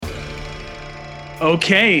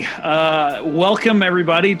Okay, welcome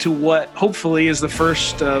everybody to what hopefully is the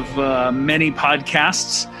first of many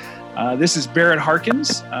podcasts. This is Barrett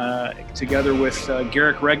Harkins, together with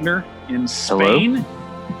Garrick Regner in Spain.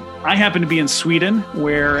 Hello. I happen to be in Sweden,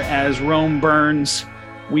 where as Rome burns,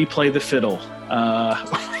 we play the fiddle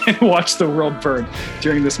and watch the world burn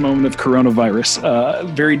during this moment of coronavirus.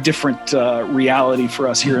 Very different reality for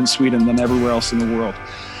us here in Sweden than everywhere else in the world.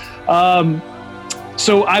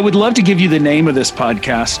 So I would love to give you the name of this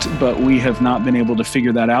podcast, but we have not been able to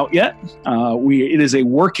figure that out yet. It is a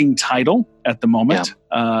working title at the moment.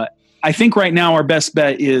 Yeah. I think right now our best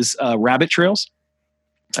bet is Rabbit Trails.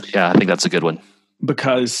 Yeah, I think that's a good one.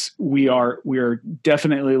 Because we are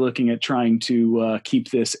definitely looking at trying to keep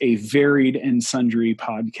this a varied and sundry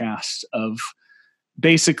podcast of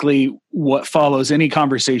basically what follows any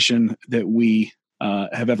conversation that we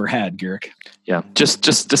have ever had, Garrick. Yeah,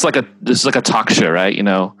 just like a talk show, right? You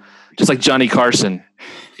know, just like Johnny Carson,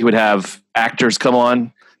 he would have actors come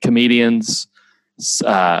on, comedians,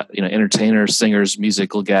 entertainers, singers,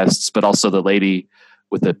 musical guests, but also the lady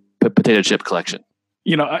with the potato chip collection.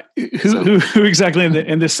 You know, who exactly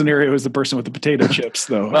in this scenario is the person with the potato chips,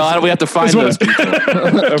 though? Well, we have to find those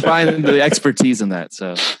people or find the expertise in that.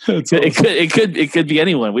 So it could be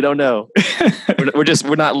anyone. We don't know.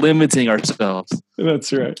 we're not limiting ourselves.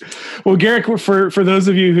 That's right. Well, Garrick, for those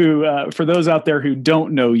of you for those out there who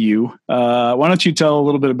don't know you, why don't you tell a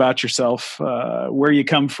little bit about yourself, where you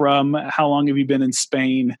come from, how long have you been in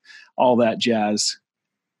Spain, all that jazz.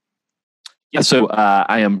 Yeah, so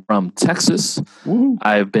I am from Texas. Woo.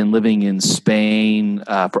 I've been living in Spain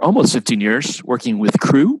for almost 15 years, working with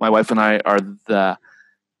Crew. My wife and I are the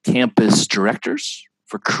campus directors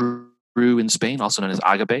for Crew in Spain, also known as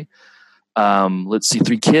Agape. Let's see,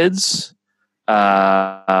 3 kids,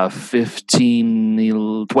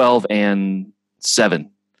 15, 12, and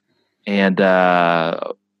 7. And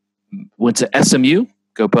went to SMU,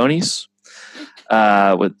 go Ponies,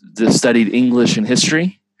 studied English and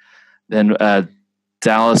history. Then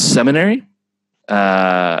Dallas Seminary,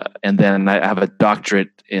 and then I have a doctorate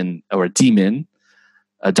or a DMin,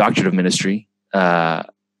 a doctorate of ministry, a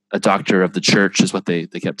doctor of the church is what they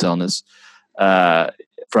kept telling us,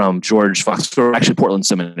 from George Fox, or actually Portland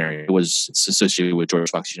Seminary. It's associated with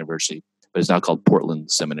George Fox University, but it's now called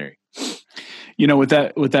Portland Seminary. You know, with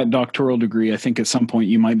that doctoral degree, I think at some point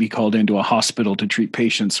you might be called into a hospital to treat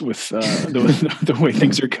patients with the way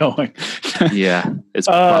things are going. Yeah, it's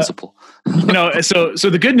possible. You know, so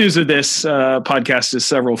the good news of this podcast is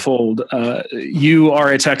several-fold. You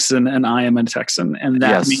are a Texan and I am a Texan, and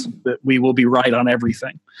that means that we will be right on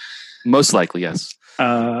everything. Most likely, yes.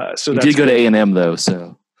 So you did go to A&M though,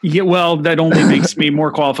 so. Yeah, well, that only makes me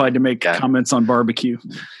more qualified to make comments on barbecue.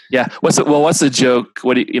 Yeah. What's the joke?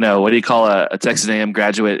 What do you call a Texas A&M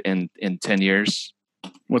graduate in 10 years?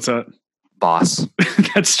 What's that? Boss.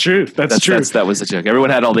 That's true. That's true. That was the joke. Everyone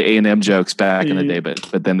had all the A&M jokes back in the day,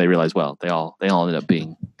 but then they realized, well, they all ended up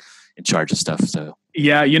being in charge of stuff. So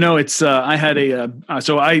yeah, you know, it's I had I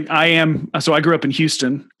grew up in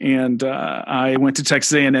Houston, and I went to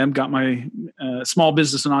Texas A&M, got my small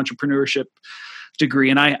business and entrepreneurship degree,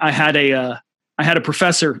 and I had a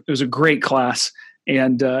professor. It was a great class,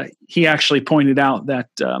 and he actually pointed out that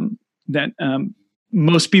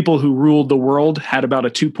most people who ruled the world had about a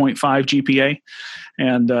 2.5 GPA,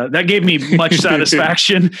 and that gave me much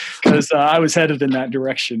satisfaction because I was headed in that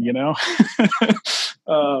direction, you know.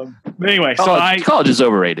 But anyway, college is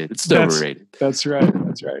overrated. It's overrated. That's right.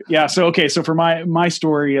 Yeah. So okay. So for my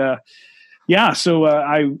story, So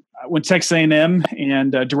I went to Texas A&M,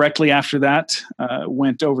 and directly after that,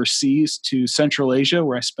 went overseas to Central Asia,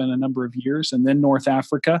 where I spent a number of years, and then North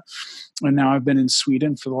Africa. And now I've been in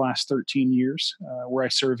Sweden for the last 13 years, where I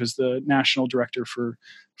serve as the national director for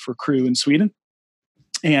Crew in Sweden.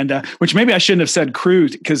 And which maybe I shouldn't have said Crew,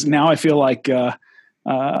 because now I feel like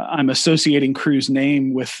I'm associating Crew's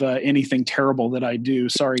name with anything terrible that I do.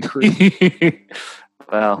 Sorry, Crew.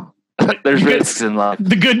 Well, there's risks in life.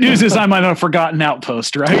 The good news is I'm on a forgotten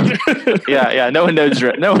outpost, right? Yeah. No one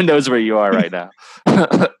knows where you are right now.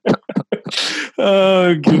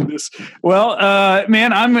 Oh goodness. Well,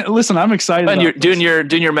 man, I'm excited. And you're doing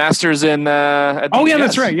your master's in.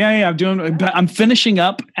 That's right. Yeah. I'm finishing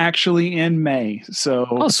up actually in May. So.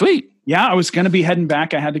 Oh, sweet. Yeah, I was going to be heading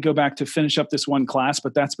back. I had to go back to finish up this one class,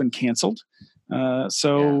 but that's been canceled.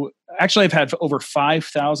 Actually, I've had over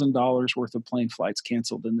 $5,000 worth of plane flights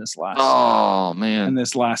canceled in this last. Oh man! In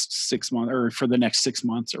this last 6 months, or for the next 6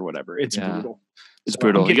 months, or whatever. It's brutal. It's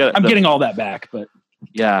brutal. I'm getting all that back, but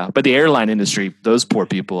yeah, but the airline industry, those poor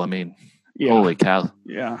people. I mean, holy cow!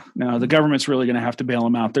 Yeah, no, the government's really going to have to bail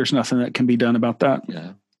them out. There's nothing that can be done about that.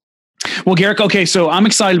 Yeah. Well, Garrick, okay, so I'm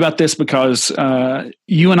excited about this because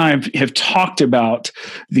you and I have talked about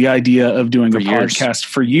the idea of doing podcast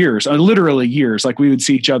for years, literally years. Like we would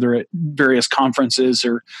see each other at various conferences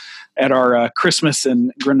or at our Christmas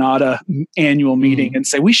and Granada annual meeting and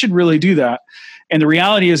say, we should really do that. And the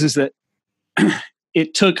reality is that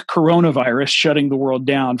it took coronavirus shutting the world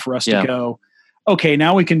down for us to go, okay,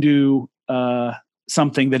 now we can do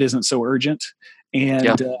something that isn't so urgent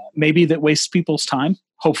and maybe that wastes people's time.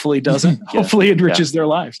 Hopefully it doesn't. Hopefully it enriches their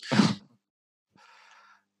lives.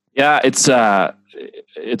 Yeah, it's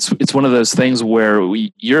one of those things where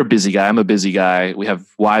you're a busy guy. I'm a busy guy. We have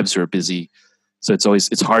wives who are busy. So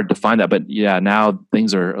it's hard to find that. But yeah, now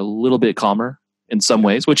things are a little bit calmer in some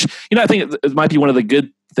ways, which, I think it might be one of the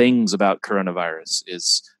good things about coronavirus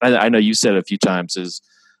is, I know you said it a few times, is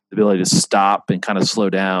the ability to stop and kind of slow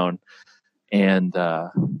down and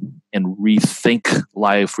rethink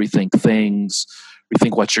life, rethink things,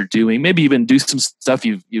 rethink what you're doing, maybe even do some stuff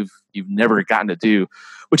you've never gotten to do,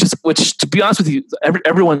 which to be honest with you,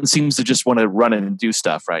 everyone seems to just want to run and do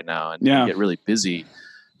stuff right now and get really busy,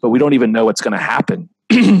 but we don't even know what's going to happen.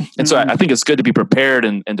 And so I think it's good to be prepared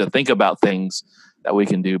and to think about things that we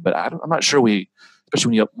can do, but I'm not sure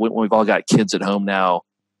especially when we've all got kids at home now,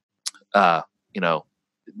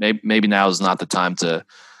 maybe now is not the time to,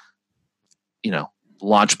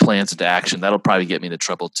 launch plans into action. That'll probably get me into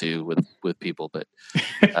trouble too with people, but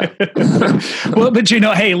well, but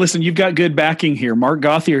hey, listen, you've got good backing here. Mark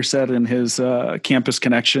Gauthier said in his Campus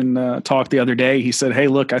Connection talk the other day, he said, hey,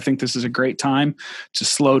 look, I think this is a great time to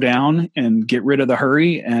slow down and get rid of the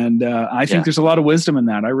hurry. And I think there's a lot of wisdom in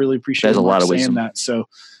that. I really appreciate Mark saying that. So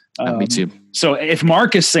me too. So if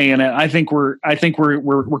Mark is saying it, I think we're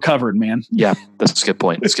covered, man. Yeah, that's a good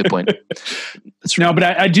point. That's No, but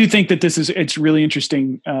I do think that it's really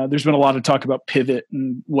interesting. There's been a lot of talk about pivot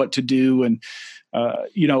and what to do. And,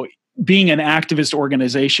 being an activist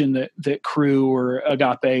organization that Cru or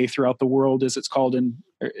Agape throughout the world, as it's called in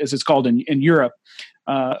Europe,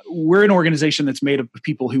 we're an organization that's made up of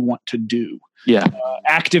people who want to do. Yeah.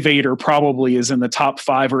 Activator probably is in the top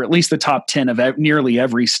 5 or at least the top 10 of nearly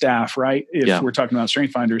every staff, right? If we're talking about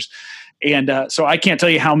Strength Finders. And so I can't tell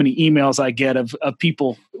you how many emails I get of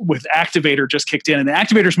people with Activator just kicked in. And the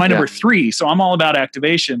Activator is my number 3. So I'm all about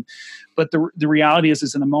activation. But the reality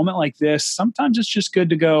is in a moment like this, sometimes it's just good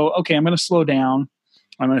to go, okay, I'm going to slow down.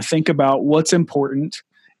 I'm going to think about what's important.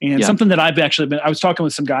 And something that I've actually I was talking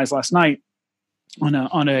with some guys last night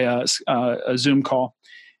on a Zoom call.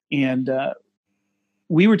 And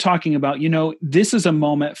we were talking about, this is a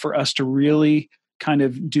moment for us to really kind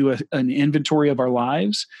of do an inventory of our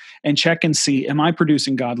lives and check and see, am I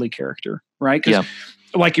producing godly character? Right? Because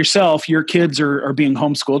like yourself, your kids are being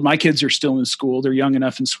homeschooled. My kids are still in school. They're young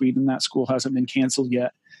enough in Sweden. That school hasn't been canceled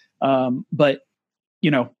yet. But,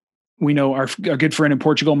 we know our good friend in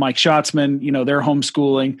Portugal, Mike Schatzman, they're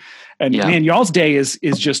homeschooling. And man, y'all's day is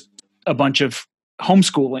just a bunch of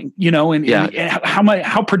homeschooling, and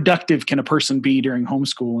how productive can a person be during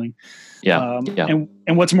homeschooling?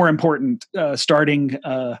 And what's more important, starting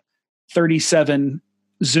 37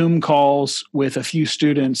 Zoom calls with a few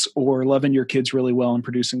students or loving your kids really well and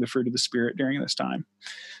producing the fruit of the Spirit during this time.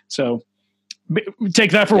 So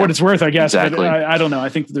take that for what it's worth, I guess. Exactly. But I don't know. I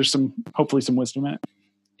think there's hopefully some wisdom in it.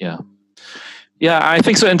 Yeah, I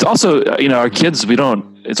think so. And also, our kids,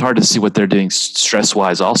 it's hard to see what they're doing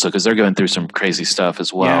stress-wise also, because they're going through some crazy stuff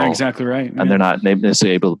as well. Yeah, exactly right. And they're not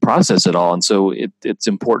necessarily able to process it all. And so it's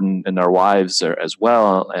important in our wives as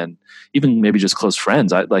well. And even maybe just close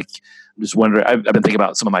friends. I'm just wondering, I've been thinking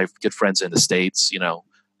about some of my good friends in the States,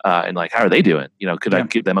 and like, how are they doing? Could I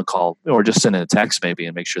give them a call or just send in a text maybe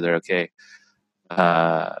and make sure they're okay?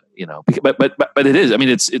 But it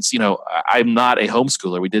is, it's, I'm not a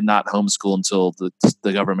homeschooler. We did not homeschool until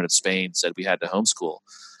the government of Spain said we had to homeschool.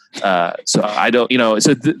 So I don't,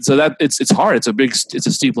 so that it's hard. It's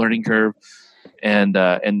a steep learning curve. And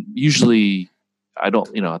usually I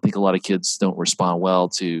don't, I think a lot of kids don't respond well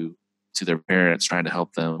to their parents trying to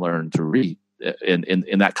help them learn to read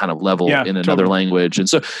in that kind of level in another language. And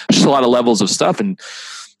so just a lot of levels of stuff. And,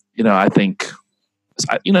 I think,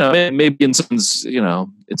 maybe in some,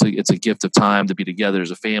 it's a gift of time to be together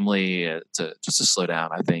as a family, to slow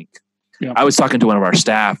down. I think. Yeah. I was talking to one of our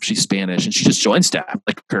staff. She's Spanish, and she just joined staff,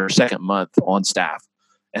 like her second month on staff,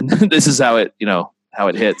 and this is how it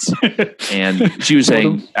hits. And she was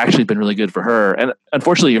saying, actually, been really good for her. And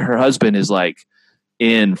unfortunately, her husband is like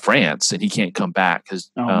in France, and he can't come back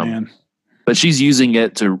because. Man. But she's using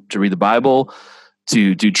it to read the Bible,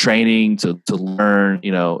 to do training, to learn.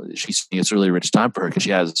 It's a really rich time for her because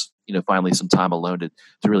she has, finally some time alone to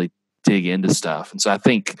really dig into stuff. And so I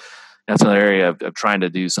think, That's another area of trying to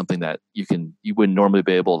do something that you wouldn't normally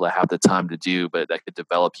be able to have the time to do, but that could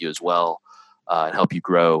develop you as well, and help you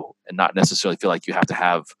grow, and not necessarily feel like you have to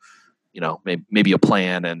have, maybe a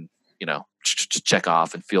plan and, check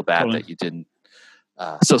off and feel bad that you didn't.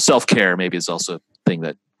 So self-care maybe is also a thing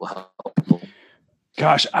that will help people.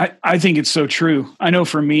 Gosh, I think it's so true. I know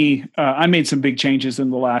for me, I made some big changes in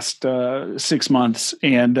the last 6 months.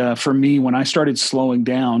 And for me, when I started slowing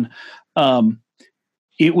down,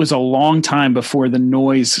 it was a long time before the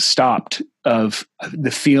noise stopped of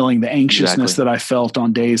the feeling, the anxiousness that I felt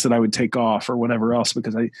on days that I would take off or whatever else,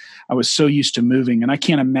 because I was so used to moving. And I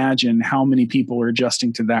can't imagine how many people are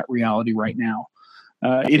adjusting to that reality right now.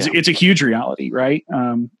 It's a huge reality, right?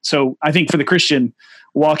 So I think for the Christian,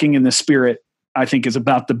 walking in the Spirit, I think is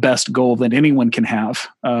about the best goal that anyone can have.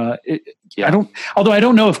 Although I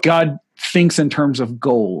don't know if God thinks in terms of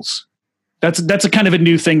goals. That's a kind of a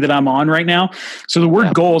new thing that I'm on right now. So the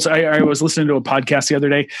word goals, I was listening to a podcast the other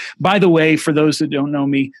day. By the way, for those that don't know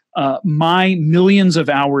me, my millions of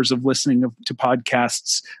hours of listening to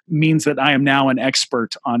podcasts means that I am now an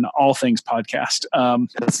expert on all things podcast.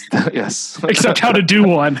 Yes. Except how to do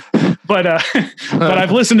one. But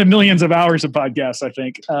I've listened to millions of hours of podcasts, I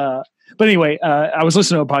think. But anyway, I was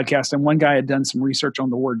listening to a podcast, and one guy had done some research on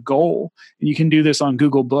the word goal. And you can do this on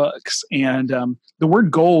Google Books. And the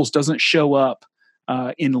word goals doesn't show up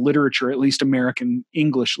in literature, at least American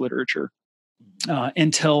English literature,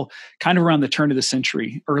 until kind of around the turn of the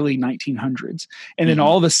century, early 1900s. And then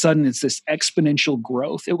all of a sudden, it's this exponential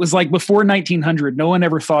growth. It was like before 1900, no one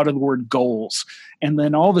ever thought of the word goals. And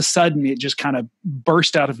then all of a sudden, it just kind of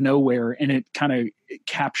burst out of nowhere, and it kind of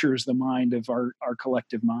captures the mind of our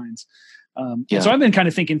collective minds. So I've been kind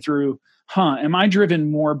of thinking through, am I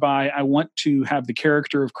driven more by I want to have the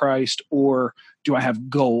character of Christ, or do I have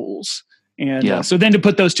goals? And so then to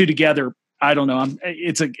put those two together, I don't know.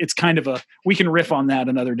 It's kind of we can riff on that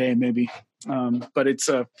another day maybe. But it's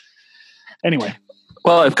anyway.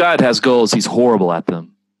 Well, if God has goals, he's horrible at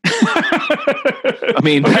them. I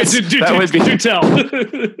mean, that would be do tell.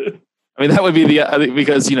 I mean, that would be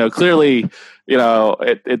because, clearly,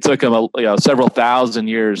 it took him several thousand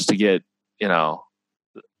years to get,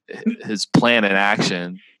 his plan in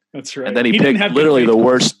action. That's right. And then he picked literally the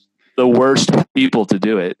worst people to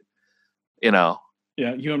do it.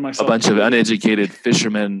 Yeah, you and myself. A bunch of uneducated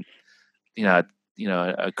fishermen, a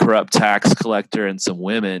corrupt tax collector, and some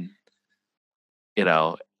women.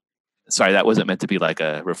 Sorry, that wasn't meant to be like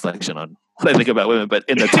a reflection on what I think about women, but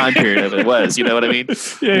in the time period of it was, you know what I mean?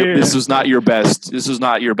 This was not your best. This was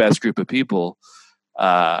not your best group of people.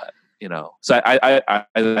 So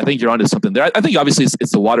I think you're onto something there. I think obviously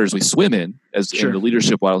it's the waters we swim in in the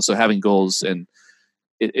leadership world. So having goals and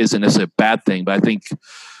it isn't necessarily a bad thing, but I think.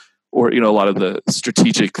 Or a lot of the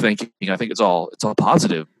strategic thinking, I think it's all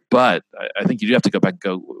positive. But I think you do have to go back and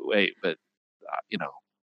go, wait, but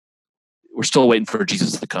we're still waiting for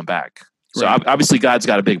Jesus to come back. So obviously, God's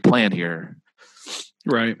got a big plan here,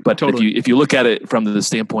 right? But totally. if you look at it from the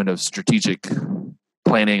standpoint of strategic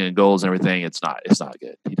planning and goals and everything, it's not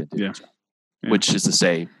good. He didn't do it. Yeah. Which is to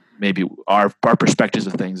say, maybe our perspectives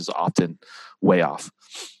of things is often way off.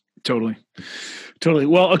 Totally.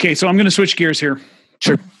 Well, okay, so I'm going to switch gears here.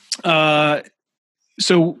 Sure.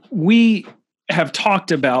 So we have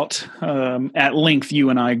talked about at length,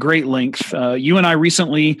 you and I, great length. You and I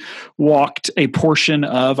recently walked a portion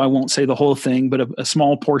of, I won't say the whole thing, but a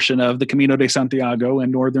small portion of the Camino de Santiago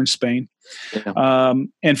in northern Spain. Yeah.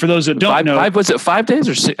 And for those that don't know, was it 5 days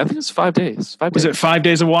or 6? I think it's 5 days. 5 days. Was it 5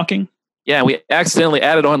 days of walking? Yeah, we accidentally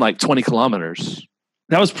added on like 20 kilometers.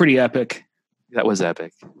 That was pretty epic. That was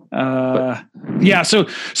epic. Yeah. So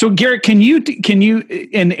Garrett, can you,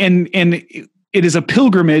 and it is a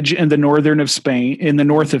pilgrimage in the north of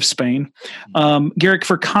Spain. Garrett,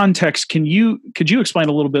 for context, could you explain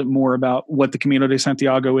a little bit more about what the Camino de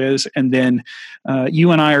Santiago is? And then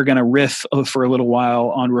you and I are going to riff for a little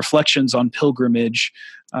while on reflections on pilgrimage.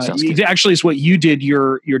 It actually is what you did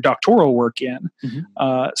your doctoral work in.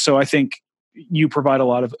 Mm-hmm. So I think you provide a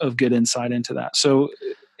lot of good insight into that. So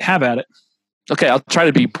have at it. Okay, I'll try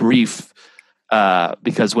to be brief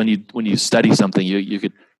because when you study something, you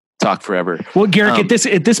could talk forever. Well, Garrick, at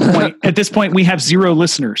this point, we have 0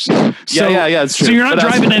 listeners. So, yeah, it's true. So you're not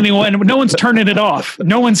driving anyone. No one's turning it off.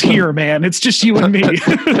 No one's here, man. It's just you and me.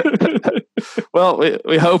 Well,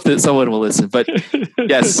 we hope that someone will listen. But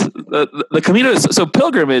yes, the Camino. So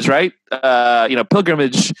pilgrimage, right?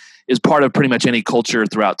 Pilgrimage is part of pretty much any culture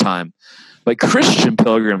throughout time. But Christian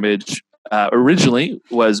pilgrimage originally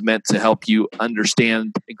was meant to help you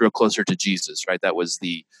understand and grow closer to Jesus, right? That was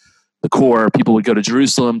the core. People would go to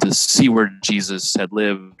Jerusalem to see where Jesus had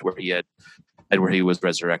lived, where he had where he was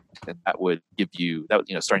resurrected. That would give you that,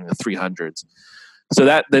 starting in the 300s. So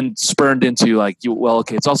that then spurned into like,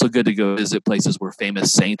 it's also good to go visit places where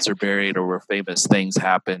famous saints are buried or where famous things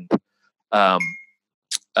happened,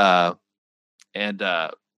 and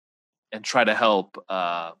try to help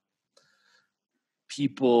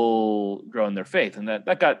people grow in their faith. And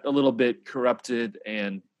that got a little bit corrupted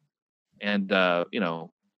and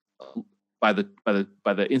by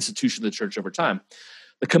the institution of the church over time.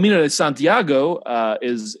 The Camino de Santiago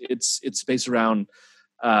it's based around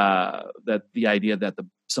that the idea that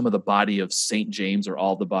some of the body of Saint James or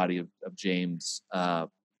all the body of James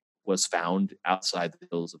was found outside the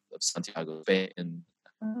hills of Santiago in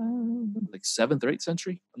like 7th or 8th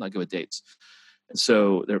century. I'm not good with dates. And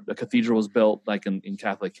so the cathedral was built like in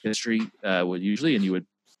Catholic history would usually, and you would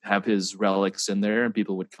have his relics in there, and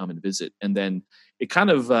people would come and visit. And then it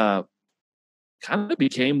kind of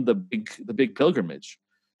became the big pilgrimage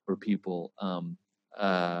for people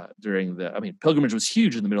during pilgrimage was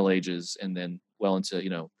huge in the Middle Ages and then well into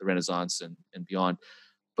the Renaissance and beyond.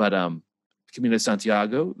 But Camino de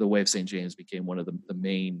Santiago, the Way of St. James, became one of the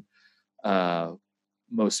main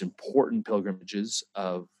most important pilgrimages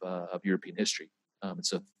of European history. And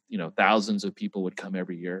so thousands of people would come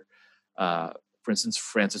every year. For instance,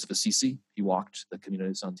 Francis of Assisi, he walked the Camino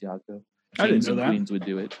de Santiago. I didn't know and that. Queens would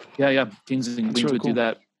do it. Yeah. Kings and queens really would cool. do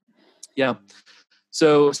that. Yeah.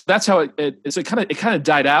 So that's how it kind of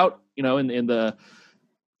died out, in the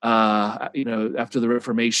after the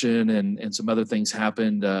Reformation and some other things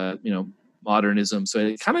happened, modernism. So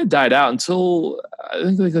it kind of died out until I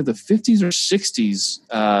think like the 50s or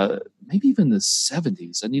 60s, maybe even the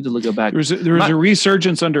 70s. I need to go back. There was a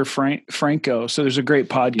resurgence under Franco. So there's a great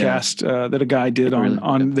podcast that a guy did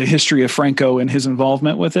on the history of Franco and his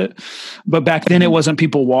involvement with it. But back then it wasn't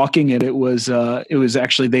people walking it. It was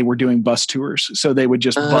actually, they were doing bus tours. So they would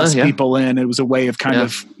just bus people in. It was a way of kind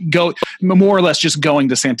of more or less just going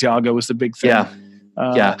to Santiago was the big thing.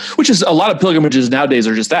 Which is a lot of pilgrimages nowadays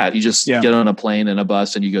are just that. You just get on a plane and a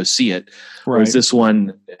bus and you go see it. Whereas this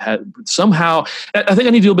one had somehow, I think I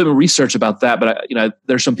need to do a bit of research about that. But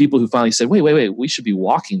there's some people who finally said, wait, we should be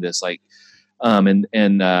walking this. Like, and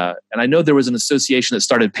I know there was an association that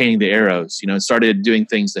started painting the arrows, started doing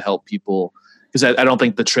things to help people because I don't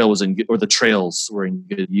think the trail was the trails were in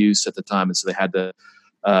good use at the time. And so they had to,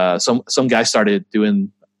 some guy started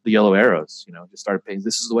doing the yellow arrows, just started painting.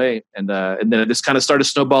 This is the way, and then it just kind of started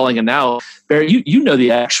snowballing. And now, Barry, you know the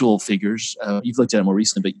actual figures. You've looked at it more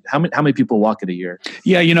recently, but how many people walk it a year?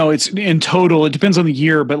 Yeah, it's in total. It depends on the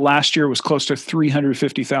year, but last year was close to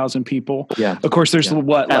 350,000 people. Yeah, of course, there's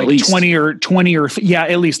at least 20 or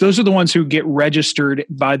at least those are the ones who get registered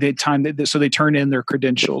by the time so they turn in their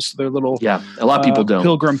credentials, their little a lot of people don't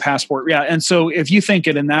pilgrim passport. Yeah, and so if you think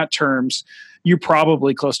it in that terms, you're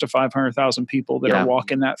probably close to 500,000 people that are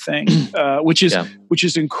walking that thing, which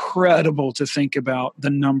is incredible to think about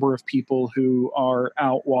the number of people who are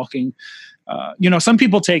out walking. Some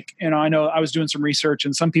people take, I know I was doing some research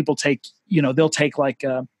and some people take, they'll take like,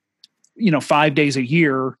 5 days a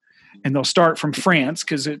year and they'll start from France.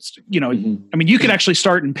 Cause it's, you could actually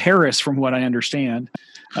start in Paris from what I understand.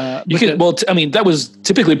 That was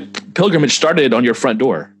typically pilgrimage started on your front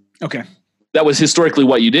door. Okay. That was historically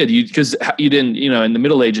what you did. Because you didn't, in the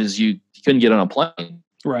Middle Ages, you couldn't get on a plane,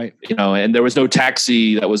 right? And there was no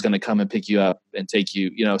taxi that was going to come and pick you up and take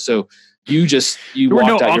you. So you there walked were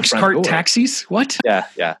no out your ox front cart door. taxis. What?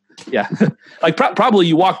 Yeah. Like probably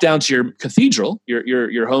you walked down to your cathedral,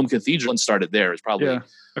 your home cathedral, and started there. Is probably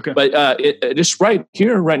okay. But it just right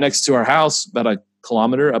here, right next to our house, about a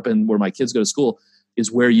kilometer up in where my kids go to school,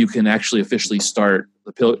 is where you can actually officially start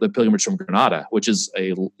the pilgrimage from Granada, which is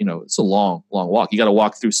it's a long walk. You got to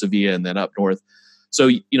walk through Sevilla and then up north. So,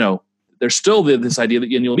 there's still this idea that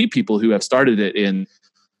you'll meet people who have started it in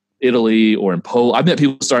Italy or in Poland. I've met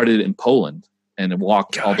people who started it in Poland and have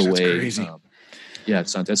walked all the way. Crazy.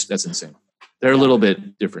 That's insane. They're a little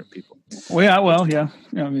bit different people. Well, yeah.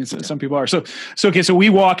 Some people are. So we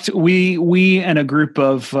walked, we and a group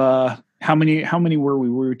of, how many were we?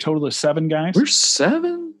 We were a total of 7 guys. We're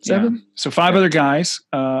seven. Yeah. So 5 other guys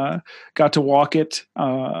got to walk it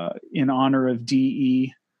in honor of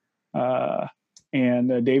D.E.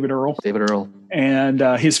 And David Earl. And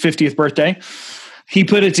his 50th birthday. He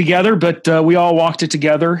put it together, but we all walked it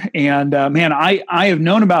together. And I have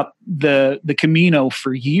known about the Camino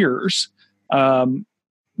for years.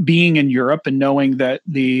 Being in Europe and knowing that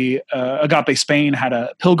the Agape Spain had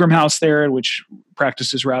a pilgrim house there, which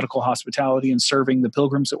practices radical hospitality and serving the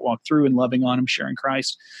pilgrims that walk through and loving on them, sharing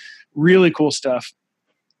Christ. Really cool stuff.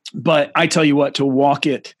 But I tell you what, to walk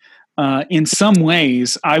it in some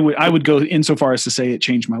ways, I would go insofar as to say it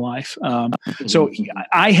changed my life. So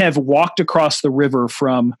I have walked across the river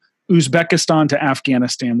from Uzbekistan to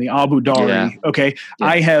Afghanistan, the Abu Dhabi. Yeah. Okay.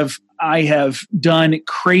 Yeah. I have done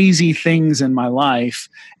crazy things in my life,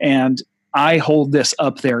 and I hold this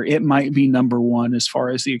up there. It might be number one as far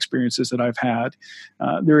as the experiences that I've had.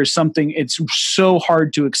 There is something, it's so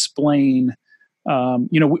hard to explain.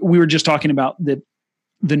 We were just talking about the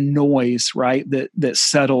noise, right? That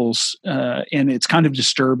settles, and it's kind of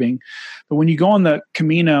disturbing. But when you go on the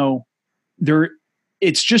Camino,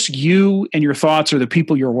 it's just you and your thoughts or the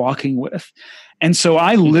people you're walking with. And so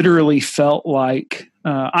I literally felt like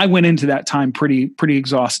I went into that time pretty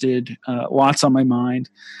exhausted, lots on my mind.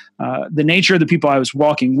 The nature of the people I was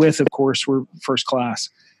walking with, of course, were first class.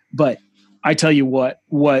 But I tell you what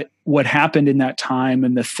happened in that time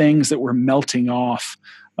and the things that were melting off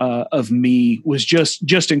of me was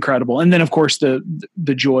just incredible. And then, of course, the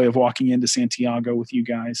joy of walking into Santiago with you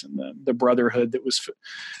guys and the brotherhood that was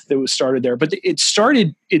started there. But it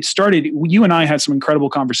started. You and I had some incredible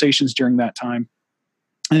conversations during that time,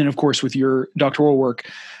 and then, of course, with your doctoral work.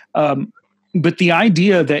 But the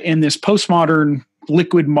idea that in this postmodern,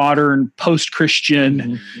 liquid modern,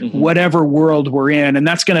 post-Christian, whatever world we're in, and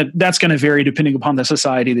that's gonna vary depending upon the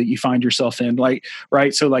society that you find yourself in. Like,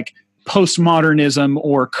 right? So, like, postmodernism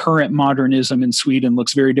or current modernism in Sweden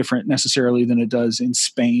looks very different necessarily than it does in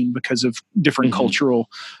Spain because of different cultural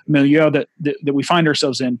milieu that we find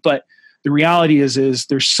ourselves in. But the reality is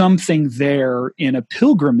there's something there in a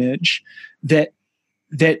pilgrimage that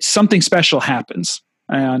something special happens.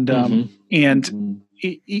 And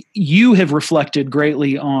you have reflected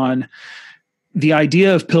greatly on the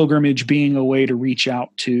idea of pilgrimage being a way to reach out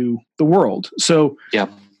to the world. So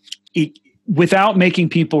without making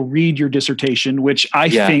people read your dissertation, which I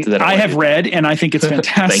think I have read, and I think it's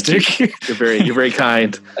fantastic. Thank you. You're very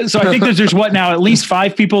kind. So I think there's now at least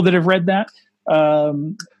 5 people that have read that.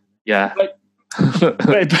 But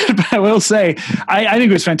I will say, I think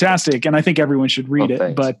it was fantastic, and I think everyone should read it.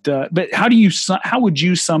 Thanks. But how would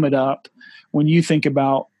you sum it up when you think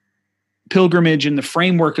about pilgrimage and the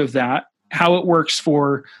framework of that, how it works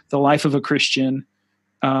for the life of a Christian,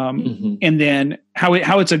 and then how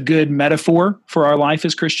it's a good metaphor for our life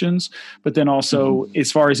as Christians, but then also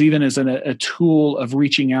as far as even as a tool of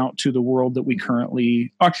reaching out to the world that we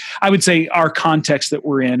currently are, I would say our context that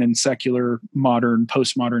we're in secular, modern,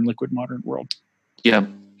 postmodern, liquid modern world. Yeah.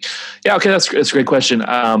 Okay. That's a great question.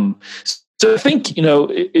 So I think,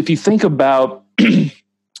 if you think about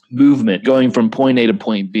movement going from point A to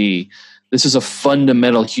point B, this is a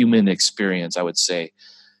fundamental human experience, I would say.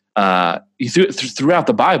 Throughout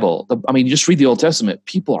the Bible, you just read the Old Testament,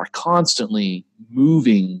 people are constantly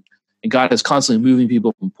moving, and God is constantly moving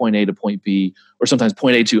people from point A to point B, or sometimes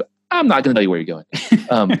point A to, I'm not going to tell you where you're going.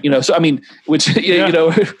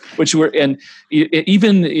 Which were, and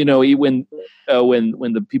even, when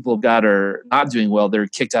the people of God are not doing well, they're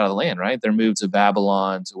kicked out of the land, right? They're moved to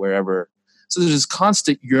Babylon, to wherever. So there's this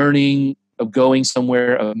constant yearning of going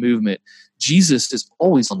somewhere, of movement. Jesus is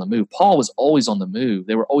always on the move. Paul was always on the move.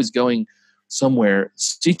 They were always going somewhere,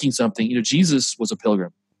 seeking something. Jesus was a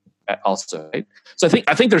pilgrim also, right? So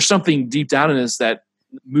I think there's something deep down in us that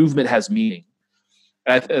movement has meaning.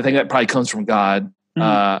 I think that probably comes from God.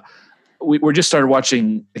 We're just started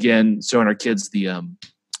watching, again, showing our kids the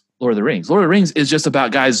Lord of the Rings. Lord of the Rings is just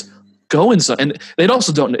about guys going, and they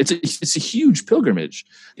also don't. It's a huge pilgrimage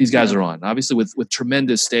these guys are on, obviously with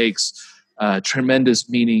tremendous stakes. Tremendous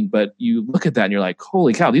meaning, but you look at that and you're like,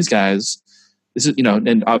 holy cow, these guys, this is,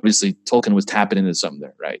 and obviously Tolkien was tapping into something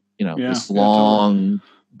there, right? This long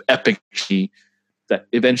epic that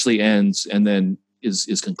eventually ends and then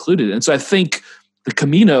is concluded. And so I think the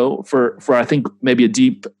Camino for I think maybe a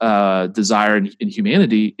deep desire in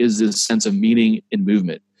humanity is this sense of meaning in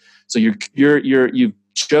movement. So you've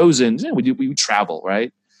chosen, we travel,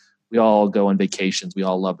 right? We all go on vacations. We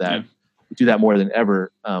all love that. Yeah. We do that more than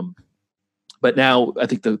ever. But now I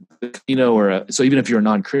think the Camino, so even if you're a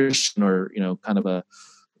non-Christian or kind of a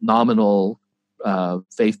nominal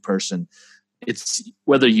faith person, it's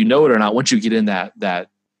whether you know it or not. Once you get in that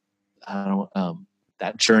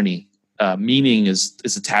journey, meaning is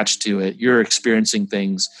attached to it. You're experiencing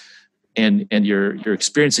things, and you're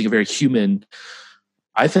experiencing a very human.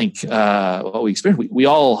 I think what we experience, we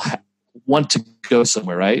all want to go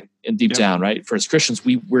somewhere, right? And deep down, right? For as Christians,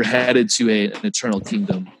 we're headed to an eternal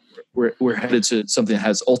kingdom. We're headed to something that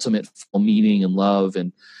has ultimate full meaning and love,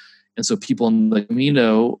 and so people in the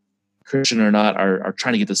Camino, Christian or not, are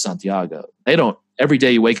trying to get to Santiago. They don't. Every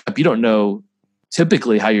day you wake up, you don't know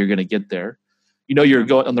typically how you're going to get there. you know you're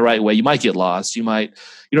going on the right way. You might get lost. You don't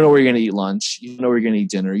know where you're going to eat lunch. You don't know where you're going to eat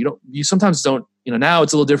dinner. You sometimes don't, now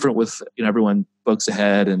it's a little different with, everyone books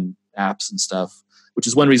ahead and apps and stuff, which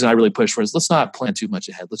is one reason I really push for is let's not plan too much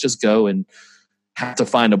ahead. Let's just go and have to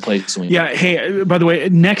find a place. Hey, by the way,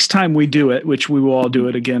 next time we do it, which we will all do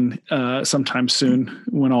it again sometime soon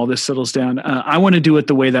when all this settles down, I want to do it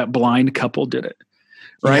the way that blind couple did it.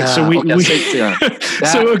 Right. Yeah,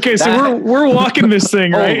 so we're walking this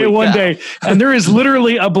thing right one day, and there is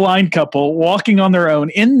literally a blind couple walking on their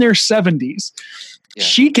own in their 70s. Yeah.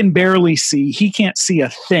 She can barely see. He can't see a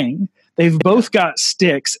thing. They've both got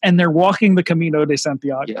sticks, and they're walking the Camino de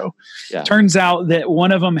Santiago. Yeah. Turns out that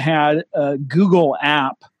one of them had a Google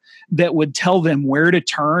app that would tell them where to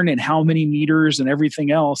turn and how many meters and everything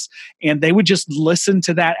else. And they would just listen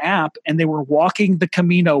to that app, and they were walking the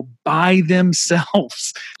Camino by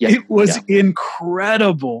themselves. Yeah. It was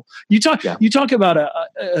incredible. You talk about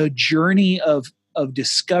a journey of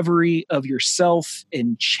discovery of yourself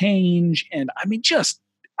and change. And I mean,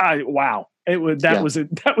 wow.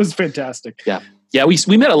 That was fantastic. Yeah. Yeah. We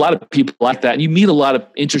met a lot of people like that, and you meet a lot of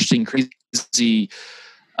interesting, crazy,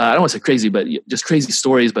 I don't want to say crazy, but just crazy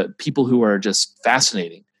stories, but people who are just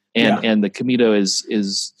fascinating. And the Camino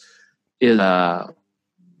is this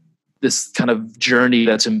kind of journey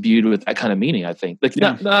that's imbued with that kind of meaning, I think. Like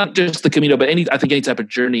not just the Camino, but any type of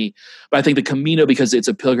journey. But I think the Camino, because it's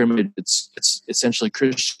a pilgrimage, it's essentially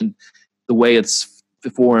Christian, the way it's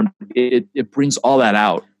formed, it brings all that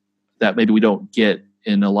out that maybe we don't get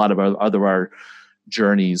in a lot of our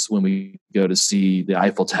journeys when we go to see the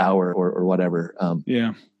Eiffel Tower or whatever. Well,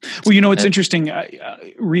 it's interesting.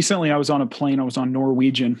 Recently I was on a plane. I was on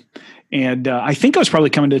Norwegian, and I think I was probably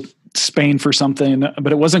coming to Spain for something,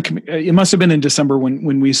 but it wasn't. It must have been in December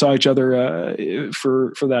when we saw each other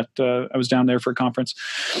for that. I was down there for a conference,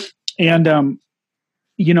 and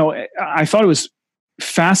I thought it was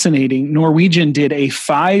fascinating. Norwegian did a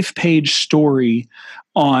 5-page story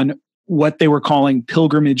on what they were calling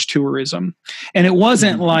pilgrimage tourism. And it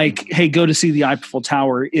wasn't like, hey, go to see the Eiffel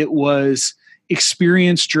Tower. It was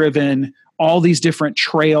experience driven, all these different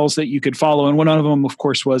trails that you could follow. And one of them, of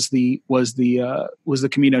course, was the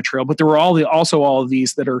Camino Trail. But there were also all of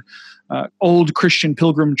these that are old Christian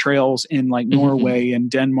pilgrim trails in like Norway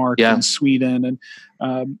and Denmark and Sweden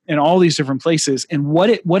and all these different places. And what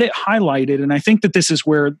it highlighted, and I think that this is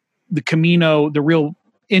where the Camino, the real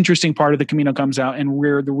interesting part of the Camino comes out, and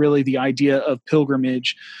where the idea of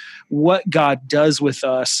pilgrimage, what God does with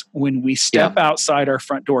us when we step outside our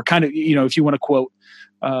front door. Kind of, if you want to quote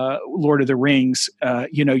Lord of the Rings,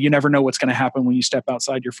 you never know what's going to happen when you step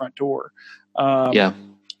outside your front door.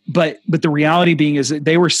 But the reality being is that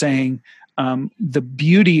they were saying the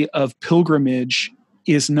beauty of pilgrimage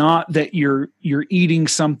is not that you're eating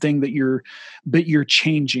something but you're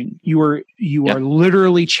changing. You are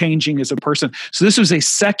literally changing as a person. So this was a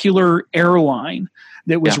secular airline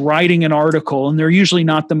that was writing an article, and they're usually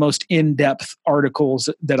not the most in-depth articles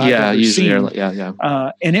that I've ever seen.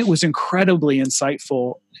 And it was incredibly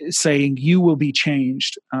insightful, saying you will be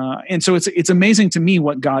changed. And so it's amazing to me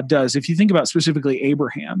what God does. If you think about specifically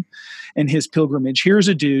Abraham and his pilgrimage, here's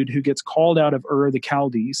a dude who gets called out of Ur of the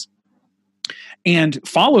Chaldees and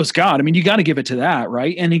follows God. I mean, you got to give it to that,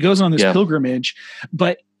 right? And he goes on this pilgrimage,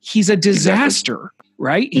 but he's a disaster,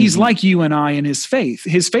 right? He's like you and I in his faith.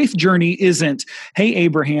 His faith journey isn't, hey,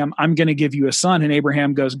 Abraham, I'm going to give you a son. And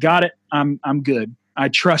Abraham goes, got it. I'm good. I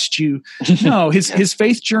trust you. No, his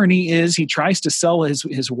faith journey is he tries to sell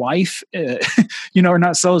his wife, or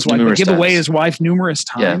not sell his wife, but give away his wife numerous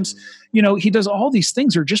times. He does all these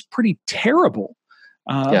things are just pretty terrible.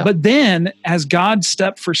 But then as God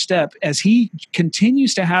step for step, as he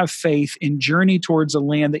continues to have faith and journey towards a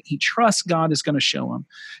land that he trusts God is going to show him,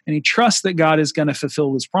 and he trusts that God is going to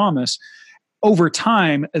fulfill his promise, over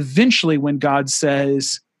time, eventually when God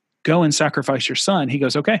says, go and sacrifice your son, he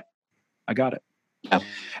goes, okay, I got it. Yeah.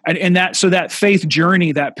 And that faith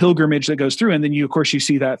journey, that pilgrimage that goes through, and then you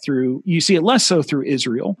see it less so through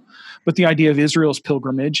Israel, but the idea of Israel's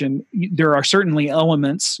pilgrimage, and there are certainly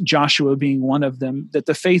elements, Joshua being one of them, that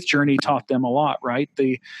the faith journey taught them a lot, right?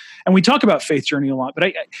 And we talk about faith journey a lot,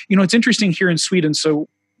 but it's interesting here in Sweden. So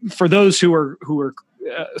for those who are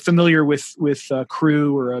familiar with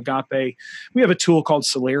Cru or Agape, we have a tool called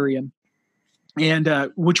Solarium,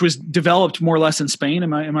 and which was developed more or less in Spain.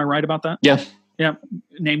 Am I right about that? Yeah. Yeah,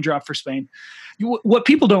 name drop for Spain. What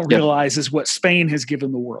people don't realize is what Spain has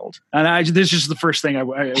given the world. And this is just the first thing I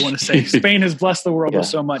want to say. Spain has blessed the world with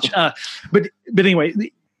so much. But anyway,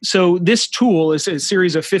 so this tool is a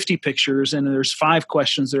series of 50 pictures, and there's 5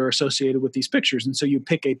 questions that are associated with these pictures. And so you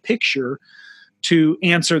pick a picture to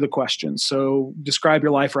answer the questions. So describe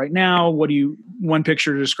your life right now. One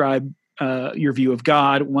picture to describe your view of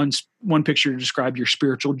God, one picture to describe your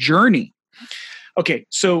spiritual journey. Okay,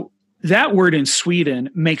 so that word in Sweden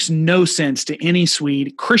makes no sense to any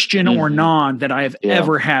Swede, Christian or non, that I have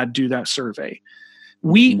ever had do that survey.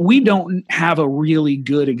 We don't have a really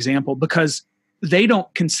good example because they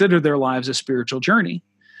don't consider their lives a spiritual journey.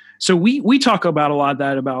 So we talk about a lot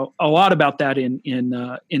about that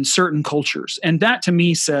in certain cultures, and that to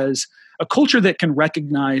me says a culture that can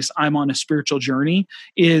recognize I'm on a spiritual journey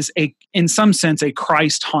is in some sense a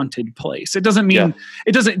Christ haunted place. It doesn't mean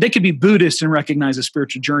they could be Buddhist and recognize a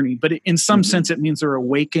spiritual journey, but in some sense it means they're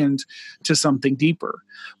awakened to something deeper.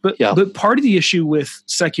 But part of the issue with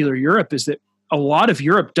secular Europe is that a lot of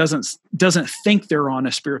Europe doesn't think they're on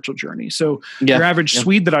a spiritual journey. So your average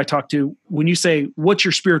Swede that I talk to, when you say, what's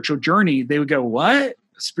your spiritual journey? They would go, what?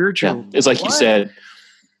 Spiritual? Yeah. It's like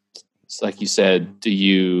you said, do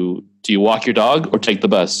you walk your dog or take the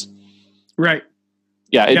bus? Right.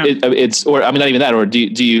 Yeah. It's, or, I mean, not even that, or do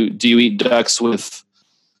you eat ducks with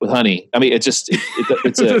honey? I mean, it's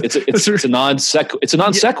a non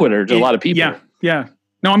sequitur to a lot of people. Yeah. Yeah.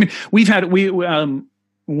 No, I mean,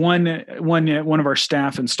 one of our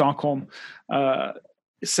staff in Stockholm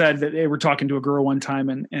said that they were talking to a girl one time,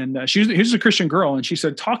 and she was a Christian girl, and she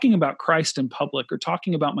said, talking about Christ in public or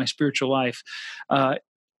talking about my spiritual life,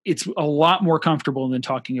 it's a lot more comfortable than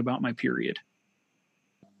talking about my period,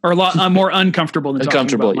 or a lot more uncomfortable than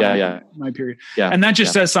talking about my period. Yeah. And that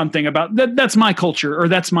just says something about that. That's my culture, or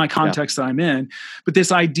that's my context that I'm in. But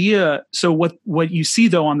this idea, so what you see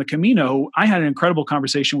though on the Camino, I had an incredible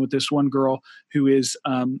conversation with this one girl who is,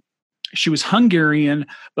 she was Hungarian,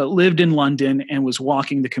 but lived in London and was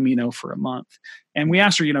walking the Camino for a month. And we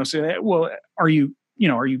asked her, well, do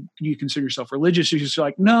you consider yourself religious? She's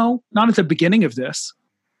like, no, not at the beginning of this.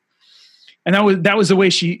 And that was the way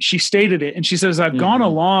she stated it. And she says, I've gone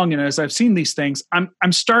along, and as I've seen these things,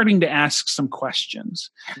 I'm starting to ask some questions.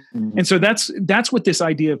 And so that's what this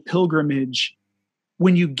idea of pilgrimage,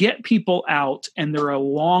 when you get people out and they're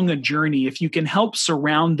along a journey, if you can help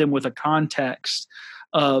surround them with a context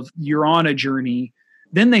of you're on a journey,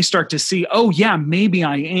 then they start to see, oh yeah, maybe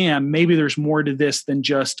I am. Maybe there's more to this than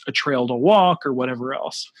just a trail to walk or whatever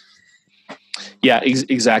else. Yeah,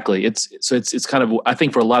 exactly. It's kind of, I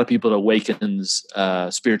think for a lot of people, it awakens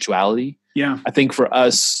spirituality. Yeah. I think for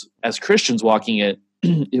us as Christians walking it,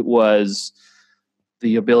 it was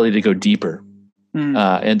the ability to go deeper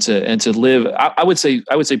and to live. I would say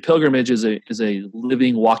pilgrimage is a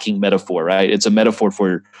living, walking metaphor, right? It's a metaphor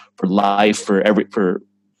for life, for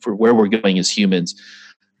where we're going as humans.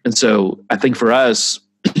 And so I think for us,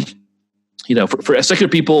 for secular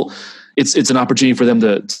people, it's an opportunity for them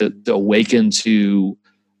to awaken to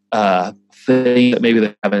things that maybe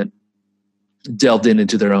they haven't delved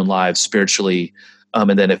into their own lives spiritually,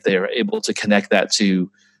 and then if they are able to connect that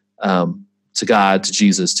to God, to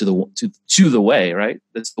Jesus, to the way, right?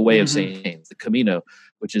 That's the way of saying names, the Camino,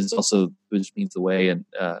 which means the way, and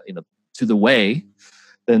to the way.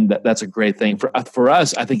 Then that's a great thing for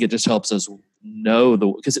us. I think it just helps us know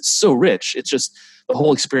because it's so rich. It's just the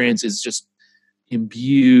whole experience is just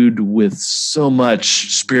imbued with so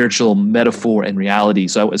much spiritual metaphor and reality.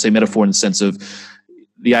 So I would say metaphor in the sense of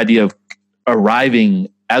the idea of arriving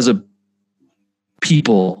as a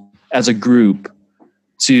people, as a group,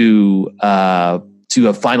 to a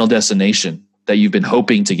final destination that you've been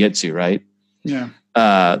hoping to get to, right? Yeah.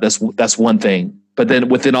 That's one thing. But then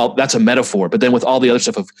within all, that's a metaphor. But then with all the other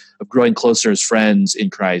stuff of growing closer as friends in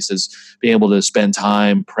Christ, as being able to spend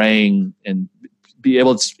time praying and be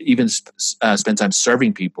able to even spend time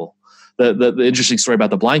serving people. The interesting story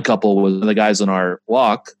about the blind couple was one of the guys on our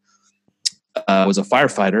walk was a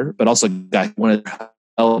firefighter, but also a guy who wanted to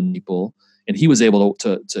help people. And he was able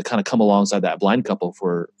to kind of come alongside that blind couple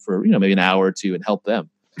for maybe an hour or two and help them.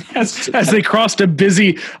 As they crossed a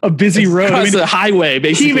busy road, across the highway.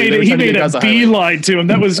 Basically, he made a beeline to him.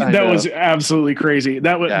 That was absolutely crazy.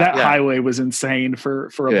 That highway was insane for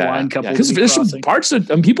a blind couple. Because there's some parts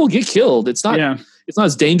that people get killed. It's not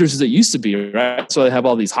as dangerous as it used to be, right? So they have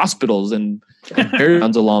all these hospitals and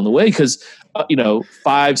marathons along the way because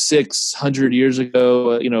 500-600 years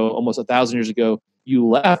ago, almost 1,000 years ago, you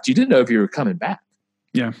left. You didn't know if you were coming back.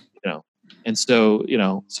 Yeah. And so,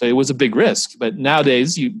 so it was a big risk, but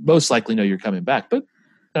nowadays you most likely know you're coming back, but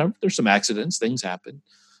there's some accidents, things happen.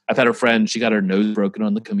 I've had a friend, she got her nose broken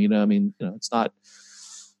on the Camino. I mean,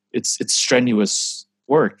 it's strenuous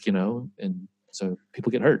work, and so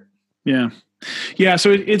people get hurt. Yeah. Yeah. So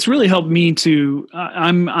it's really helped me to,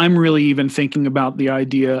 I'm really even thinking about the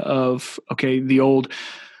idea of,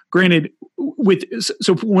 granted,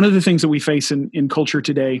 so one of the things that we face in culture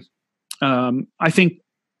today, I think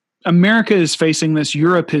America is facing this.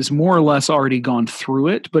 Europe has more or less already gone through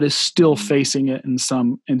it, but is still facing it in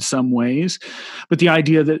some ways. But the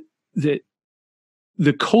idea that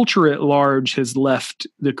the culture at large has left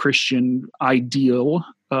the Christian ideal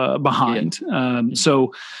behind.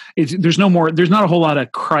 So there's not a whole lot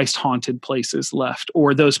of Christ haunted places left,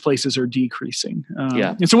 or those places are decreasing.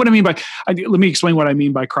 And so what I mean by, let me explain what I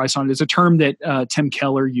mean by Christ haunted. It's a term that Tim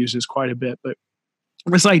Keller uses quite a bit, but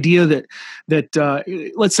this idea that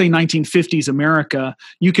let's say 1950s America,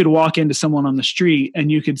 you could walk into someone on the street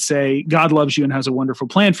and you could say, God loves you and has a wonderful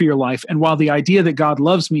plan for your life. And while the idea that God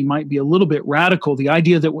loves me might be a little bit radical, the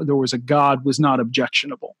idea that there was a God was not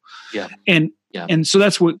objectionable. And so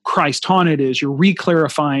that's what Christ haunted is. You're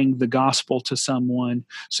re-clarifying the gospel to someone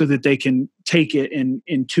so that they can take it and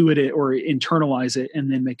intuit it or internalize it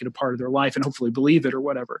and then make it a part of their life and hopefully believe it or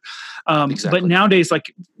whatever. But nowadays,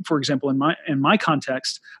 like, for example, in my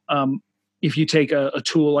context, if you take a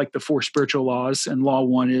tool like the 4 spiritual laws, and law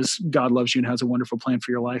 1 is God loves you and has a wonderful plan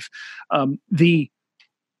for your life. The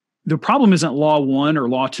problem isn't law 1 or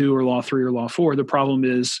law 2 or law 3 or law 4. The problem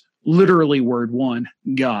is literally word 1,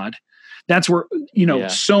 God. That's where,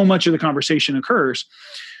 so much of the conversation occurs.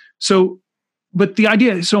 So, but the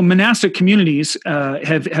idea, so monastic communities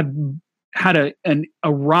have had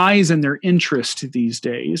a rise in their interest these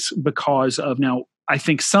days because of, now, I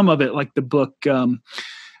think some of it, like the book,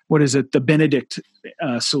 what is it? The Benedict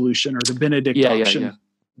solution, or the Benedict option.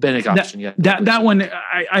 Benedict option, That one,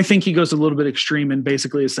 I think he goes a little bit extreme and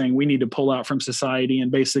basically is saying we need to pull out from society, and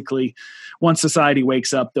basically once society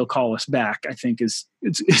wakes up, they'll call us back. I think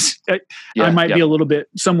I might be a little bit,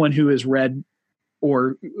 someone who has read,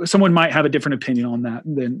 or someone might have a different opinion on that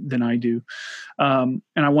than I do. And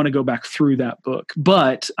I want to go back through that book,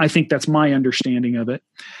 but I think that's my understanding of it.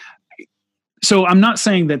 So I'm not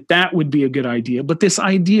saying that would be a good idea, but this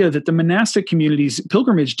idea that the monastic communities,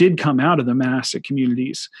 pilgrimage did come out of the monastic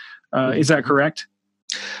communities. Is that correct?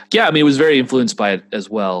 Yeah. I mean, it was very influenced by it as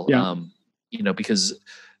well. Because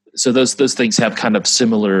so those things have kind of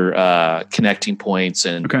similar connecting points.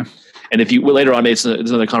 And if you later on, it's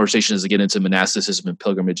another conversation as to get into monasticism and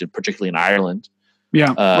pilgrimage, and particularly in Ireland.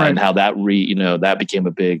 And how that that became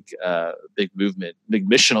a big movement, big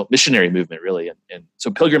missionary movement, really. And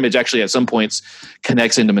so pilgrimage actually at some points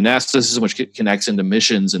connects into monasticism, which connects into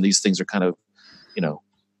missions. And these things are kind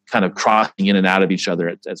of crossing in and out of each other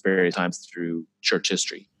at various times through church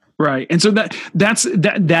history. Right. And so that's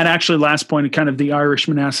actually last point of kind of the Irish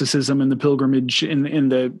monasticism and the pilgrimage in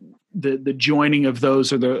the joining of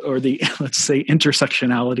those, or the let's say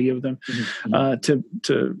intersectionality of them,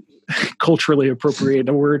 to culturally appropriate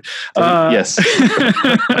a word. Yes.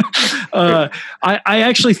 I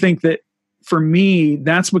actually think that for me,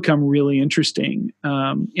 that's become really interesting.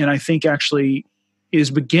 And I think actually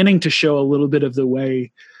is beginning to show a little bit of the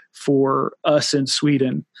way for us in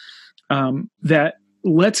Sweden, that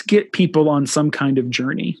let's get people on some kind of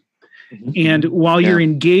journey. And while you're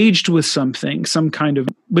engaged with something, some kind of,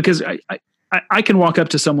 because I can walk up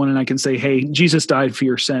to someone and I can say, hey, Jesus died for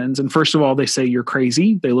your sins. And first of all, they say, you're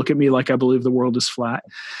crazy. They look at me like I believe the world is flat.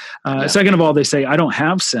 Second of all, they say, I don't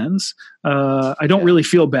have sins. I don't really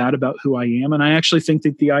feel bad about who I am. And I actually think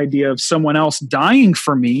that the idea of someone else dying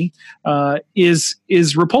for me is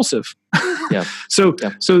repulsive. So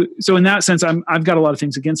in that sense, I've got a lot of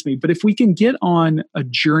things against me. But if we can get on a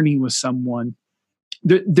journey with someone,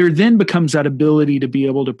 there then becomes that ability to be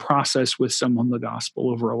able to process with someone the gospel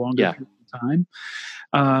over a longer period of time.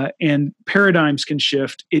 And paradigms can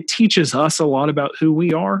shift. It teaches us a lot about who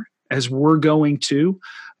we are as we're going to,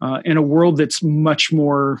 in a world that's much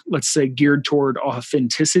more, let's say, geared toward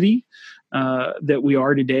authenticity that we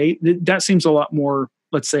are today. That seems a lot more,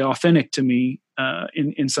 let's say, authentic to me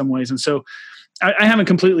in some ways. And so I haven't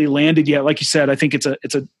completely landed yet. Like you said, I think it's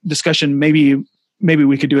a discussion. Maybe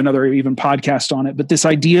we could do another even podcast on it. But this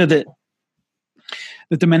idea that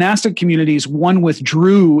the monastic communities, one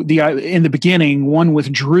withdrew in the beginning, one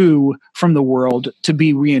withdrew from the world to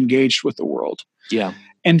be re-engaged with the world.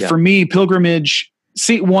 And for me, pilgrimage,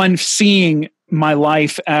 seeing my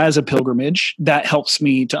life as a pilgrimage, that helps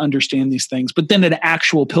me to understand these things. But then an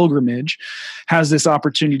actual pilgrimage has this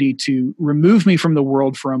opportunity to remove me from the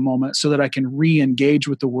world for a moment so that I can re-engage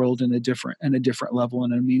with the world in a different level,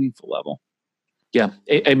 and a meaningful level. Yeah,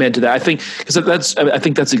 amen to that. I think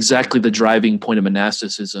that's exactly the driving point of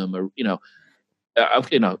monasticism. Or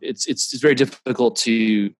it's very difficult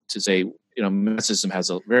to say. Monasticism has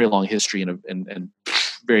a very long history and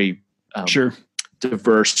very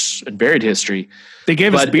diverse and varied history. They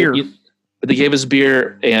gave us beer. but they gave us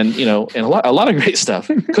beer and and a lot of great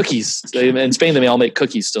stuff, cookies. In Spain, they all make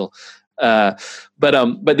cookies still. But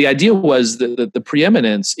the idea was that the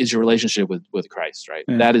preeminence is your relationship with Christ, right?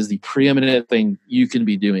 Yeah. That is the preeminent thing you can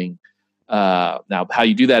be doing. Now, how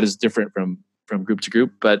you do that is different from group to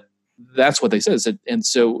group, but that's what they said. And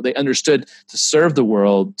so they understood to serve the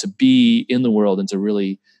world, to be in the world, and to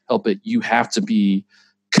really help it, you have to be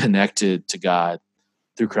connected to God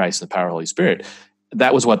through Christ and the power of the Holy Spirit.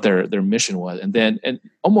 That was what their mission was.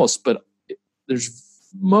 But there's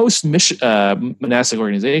most monastic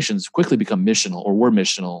organizations quickly become missional or were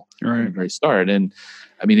missional from the very start. And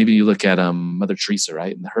I mean, even you look at Mother Teresa,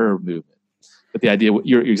 right, and her movement. But the idea,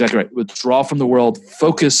 you're exactly right. Withdraw from the world,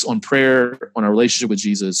 focus on prayer, on our relationship with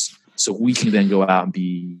Jesus, so we can then go out and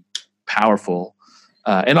be powerful.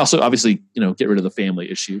 And also, obviously, get rid of the family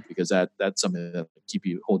issue, because that's something that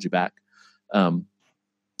hold you back.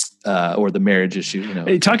 Or the marriage issue,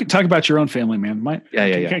 Hey, talk about your own family, man.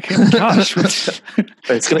 Yeah. Gosh,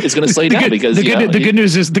 it's gonna slow you down because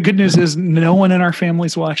the good news is no one in our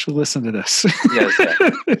families will actually listen to this. Yes,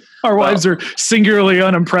 yeah. Our wives are singularly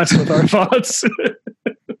unimpressed with our thoughts.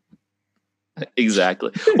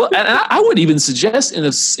 Exactly. Well, and I would even suggest in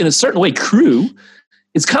a certain way, Crew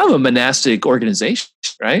is kind of a monastic organization,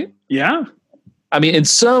 right? Yeah. I mean, in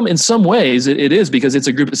some ways it is, because it's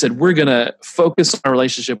a group that said, we're going to focus on our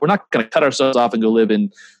relationship. We're not going to cut ourselves off and go live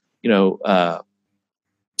in,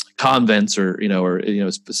 convents or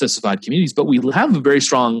specified communities, but we have a very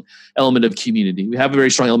strong element of community. We have a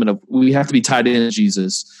very strong element of, we have to be tied into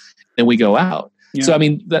Jesus, and we go out. Yeah. So, I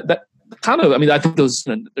mean, that kind of, I think those,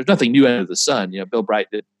 there's nothing new under the sun. Bill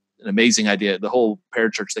Bright did an amazing idea. The whole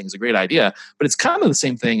parachurch thing is a great idea, but it's kind of the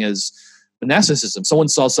same thing as monasticism. Someone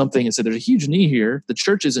saw something and said, there's a huge need here. The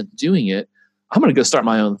church isn't doing it. I'm going to go start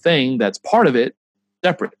my own thing that's part of it,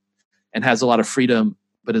 separate, and has a lot of freedom,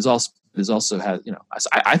 but is also has,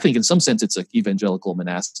 I think in some sense it's an evangelical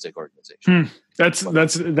monastic organization. That's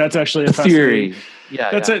actually a theory.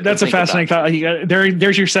 Yeah, that's a fascinating thought.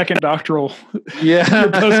 There's your second doctoral. Yeah,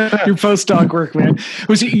 your postdoc work, man.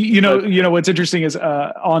 What's interesting is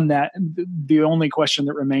on that, the only question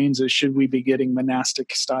that remains is, should we be getting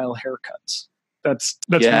monastic style haircuts? That's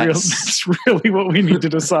really what we need to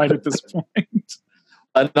decide at this point.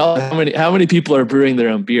 I know how many people are brewing their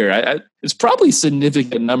own beer. It's probably a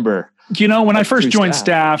significant number. When I first joined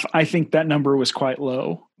staff, I think that number was quite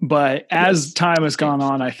low. But as time has gone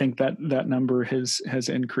on, I think that number has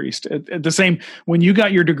increased. At the same, when you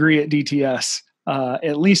got your degree at DTS,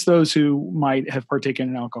 at least those who might have partaken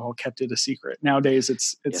in alcohol kept it a secret. Nowadays,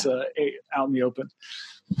 it's out in the open.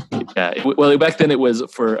 Yeah. Well, back then it was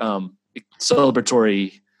for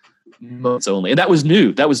celebratory moments only, and that was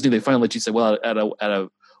new. They finally let you say, well, at a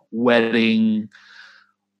wedding.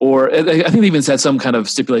 Or I think they even said some kind of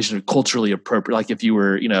stipulation of culturally appropriate, like if you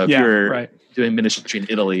were, doing ministry in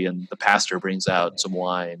Italy and the pastor brings out some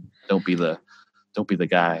wine, don't be the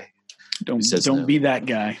guy. Don't be that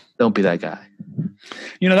guy. Don't be that guy.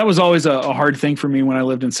 That was always a hard thing for me when I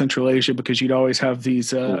lived in Central Asia, because you'd always have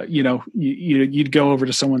these, you'd go over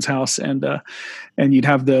to someone's house and you'd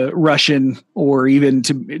have the Russian, or even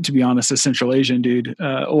to be honest, a Central Asian dude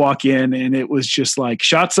walk in, and it was just like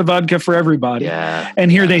shots of vodka for everybody. Yeah.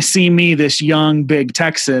 And here they see me, this young, big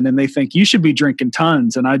Texan, and they think you should be drinking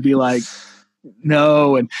tons. And I'd be like,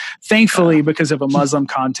 no. And thankfully, because of a Muslim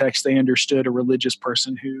context, they understood a religious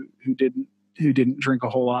person who didn't drink a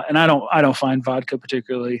whole lot. And I don't find vodka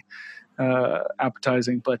particularly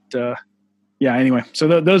appetizing, but anyway,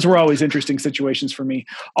 so those were always interesting situations for me.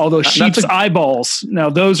 Although sheep's eyeballs,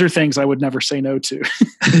 now those are things I would never say no to.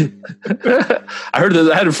 I heard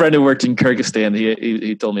I had a friend who worked in Kyrgyzstan.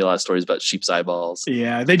 He told me a lot of stories about sheep's eyeballs.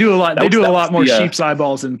 Yeah, they do a lot. They do a lot more sheep's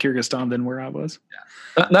eyeballs in Kyrgyzstan than where I was. Yeah.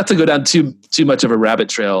 Not to go down too much of a rabbit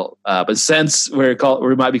trail, but since we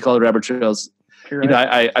might be called rabbit trails,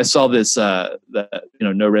 I saw this. No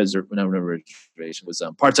reservation was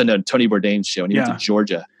Parts Unknown, Tony Bourdain's show, and he went to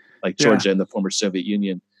Georgia, Georgia in the former Soviet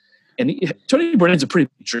Union, and Tony Bourdain's a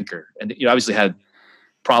pretty big drinker, and obviously had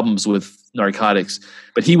problems with narcotics,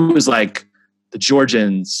 but he was like, the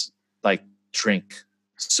Georgians drink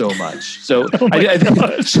so much. So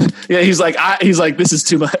he's like, this is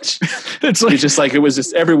too much. It's like, just like, it was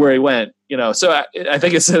just everywhere he went, so I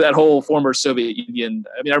think it's that whole former Soviet Union.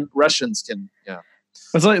 Our Russians can,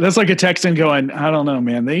 that's like a Texan going, I don't know,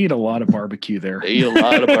 man, they eat a lot of barbecue there. They eat a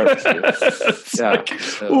lot of barbecue.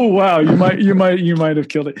 Oh, wow. You might have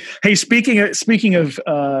killed it. Hey, speaking of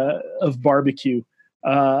barbecue,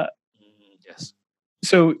 yes.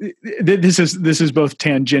 So this is both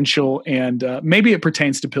tangential and maybe it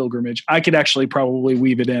pertains to pilgrimage. I could actually probably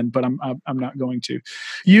weave it in, but I'm not going to.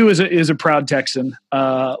 You as a proud Texan,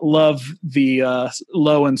 love the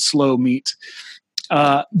low and slow meat.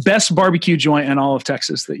 Best barbecue joint in all of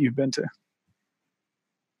Texas that you've been to?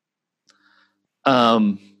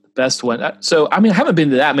 Best one. So I haven't been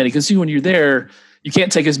to that many because when you're there, you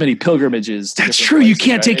can't take as many pilgrimages. That's true. Places, you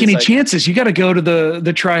can't take any chances. You got to go to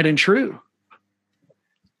the tried and true.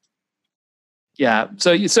 Yeah.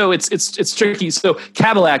 So it's tricky. So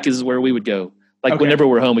Cadillac is where we would go. Like whenever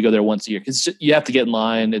we're home, we go there once a year because you have to get in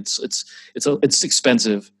line. It's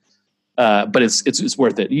expensive, but it's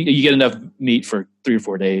worth it. You get enough meat for 3 or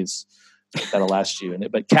 4 days that'll last you.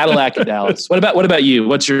 But Cadillac in Dallas. What about you?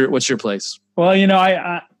 What's your place?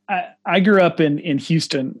 Well, I grew up in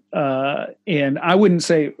Houston, and I wouldn't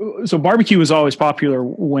say so. Barbecue was always popular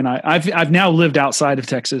when I've now lived outside of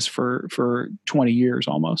Texas for 20 years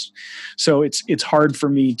almost. So it's hard for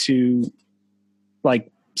me to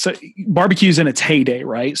so barbecue's in its heyday,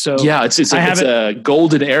 right? So yeah, it's a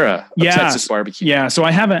golden era of Texas barbecue. Yeah, so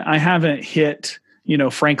I haven't hit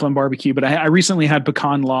Franklin barbecue, but I recently had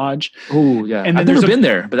Pecan Lodge. Oh yeah, and I've never been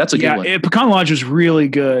there, but that's a good one. Pecan Lodge was really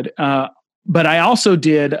good. But I also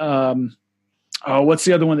did, what's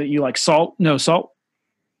the other one that you like? Salt.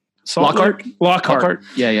 Lockhart.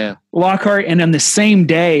 Yeah. Lockhart. And then the same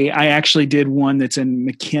day I actually did one that's in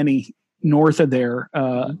McKinney north of there.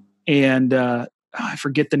 And I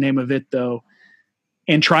forget the name of it though,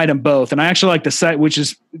 and tried them both. And I actually like the set, which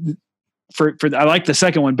is I like the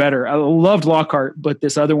second one better. I loved Lockhart, but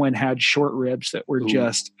this other one had short ribs that were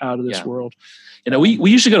just out of this world. We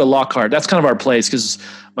usually go to Lockhart. That's kind of our place because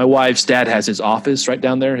my wife's dad has his office right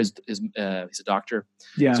down there. He's a doctor.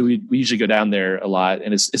 Yeah. So we usually go down there a lot,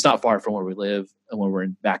 and it's not far from where we live and when we're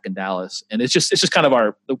back in Dallas. And it's just kind of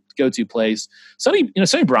our go-to place. Sunny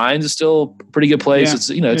Brian's is still a pretty good place.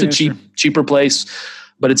 Yeah. It's a cheaper place,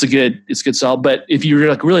 but it's good solid. But if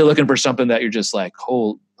you're really looking for something that you're just like,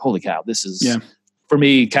 holy cow, this is for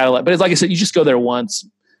me Cadillac. But it's like I said, you just go there once.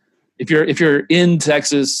 If you're in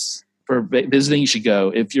Texas for visiting, you should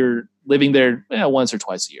go. If you're living there, once or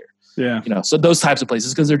twice a year. Yeah. So those types of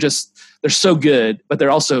places, because they're so good, but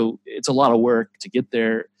it's a lot of work to get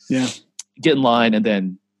there. Yeah. Get in line, and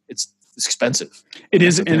then it's expensive. It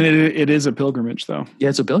is, and it is a pilgrimage, though. Yeah,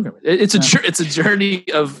 it's a pilgrimage. It's a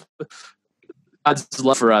journey of God's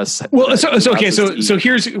love for us. Well, so okay. So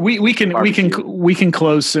here's we can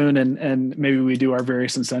close soon, and maybe we do our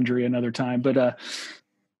various and sundry another time. But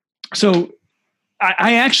so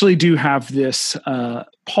I actually do have this.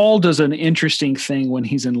 Paul does an interesting thing when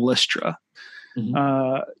he's in Lystra.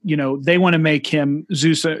 Mm-hmm. They want to make him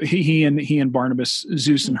Zeus. He and Barnabas,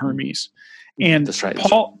 Zeus and Hermes. And that's right.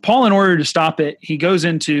 Paul, in order to stop it, he goes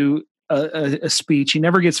into a speech. He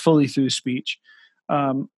never gets fully through speech.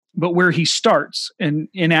 But where he starts in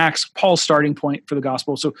Acts, Paul's starting point for the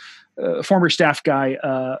gospel. So former staff guy,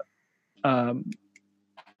 why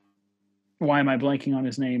am I blanking on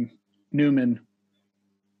his name? Newman.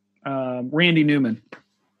 Randy Newman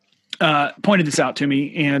pointed this out to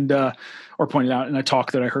me or pointed out in a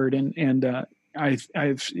talk that I heard, and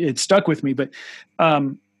it stuck with me. But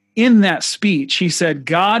in that speech, he said,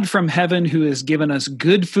 "God from heaven, who has given us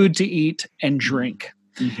good food to eat and drink."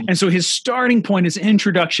 Mm-hmm. And so his starting point, his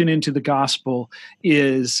introduction into the gospel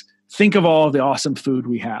is think of all of the awesome food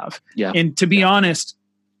we have. Yeah. And to be honest,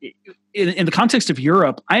 in the context of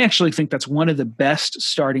Europe, I actually think that's one of the best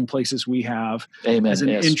starting places we have as an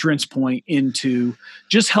entrance point into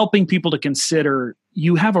just helping people to consider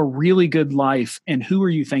you have a really good life and who are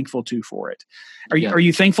you thankful to for it? Are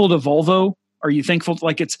you thankful to Volvo? Are you thankful?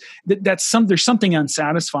 There's something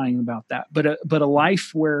unsatisfying about that, but a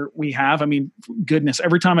life where we have, goodness,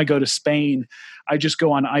 every time I go to Spain, I just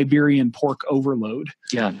go on Iberian pork overload.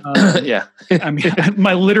 Yeah. Yeah.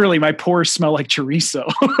 My pores smell like chorizo.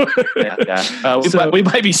 Yeah. We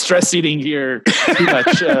might be stress eating here too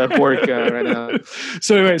much pork right now.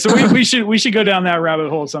 So anyway, we should go down that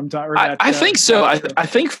rabbit hole sometime. I think so.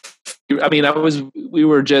 We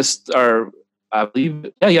were just I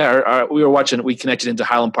believe, we were watching. We connected into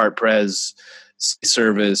Highland Park Pres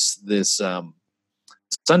service this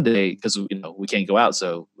Sunday because we can't go out,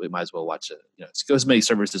 so we might as well watch it. Go as many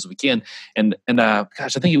services as we can. And I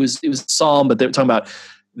think it was Psalm, but they were talking about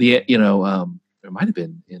the it might have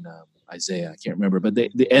been in Isaiah, I can't remember, but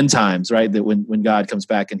the end times, right? That when God comes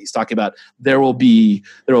back and he's talking about there will be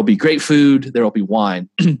great food, there will be wine,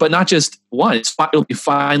 but not just wine. It'll be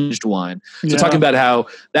fine-aged wine. So talking about how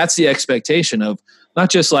that's the expectation of not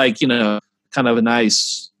just kind of a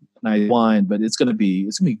nice nice wine, but it's gonna be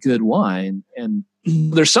good wine. And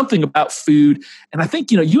there's something about food, and I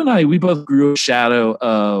think you and I, we both grew in the shadow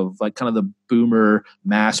of like kind of the boomer,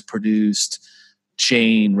 mass-produced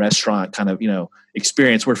chain restaurant kind of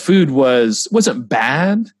experience where food wasn't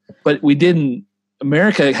bad, but we didn't.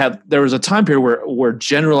 There was a time period where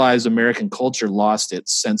generalized American culture lost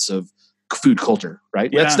its sense of food culture,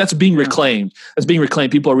 right? Yeah. That's being reclaimed. That's being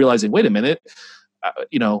reclaimed. People are realizing, wait a minute,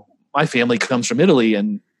 my family comes from Italy,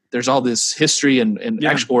 and there's all this history and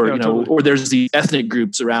totally. Or there's the ethnic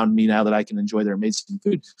groups around me now that I can enjoy their amazing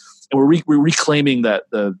food, and we're reclaiming that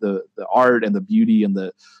the art and the beauty and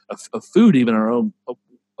of food, even our own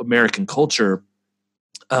American culture.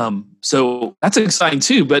 So that's exciting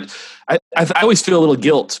too, but I always feel a little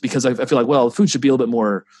guilt because I feel like, well, food should be a little bit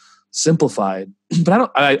more simplified,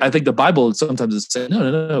 but I think the Bible sometimes is saying,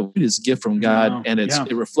 no, food is a gift from God, and it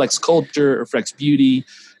reflects culture, it reflects beauty, it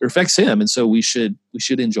reflects Him. And so we should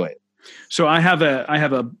enjoy it. So I have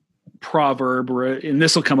a proverb, and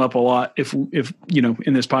this will come up a lot if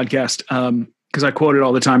in this podcast, because I quote it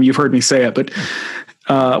all the time. You've heard me say it, but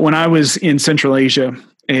when I was in Central Asia,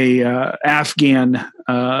 a Afghan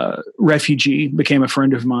refugee became a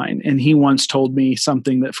friend of mine, and he once told me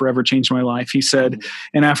something that forever changed my life. He said,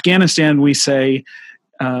 in Afghanistan, we say,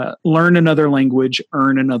 learn another language,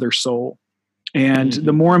 earn another soul. And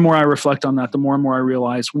the more and more I reflect on that, the more and more I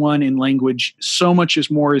realize, one, in language, so much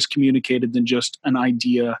more is communicated than just an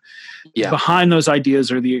idea. Yeah. Behind those ideas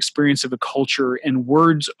are the experience of a culture, and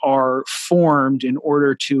words are formed in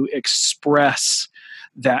order to express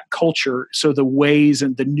that culture. So the ways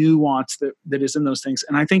and the nuance that is in those things.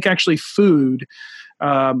 And I think actually food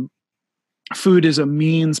is a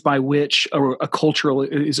means by which a culture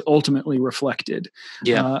is ultimately reflected.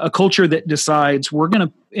 Yeah. A culture that decides we're going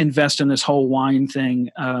to invest in this whole wine thing.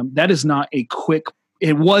 That is not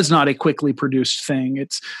it was not a quickly produced thing.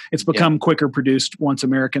 It's become quicker produced once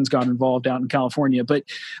Americans got involved out in California. But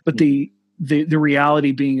the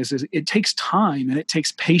reality being is it takes time and it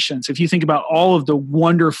takes patience. If you think about all of the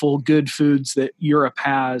wonderful, good foods that Europe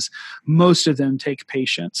has, most of them take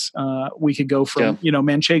patience. We could go from,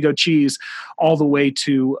 Manchego cheese all the way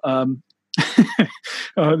to,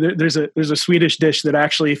 there's a Swedish dish that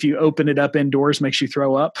actually, if you open it up indoors, makes you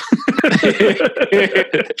throw up.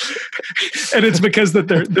 And it's because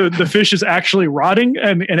the fish is actually rotting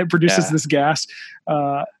and it produces this gas.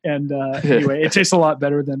 Anyway, it tastes a lot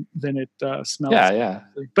better than it smells. Yeah.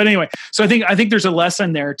 But anyway, so I think there's a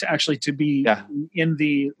lesson there to be in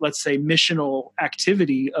the, let's say, missional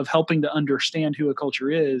activity of helping to understand who a culture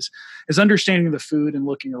is understanding the food and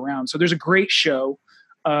looking around. So there's a great show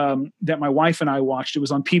that my wife and I watched. It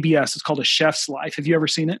was on PBS. It's called A Chef's Life. Have you ever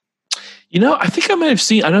seen it? I think I might have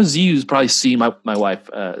seen. I know Zu's probably seen my wife.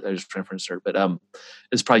 I just referenced her, but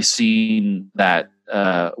has probably seen that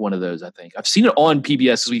one of those. I think I've seen it on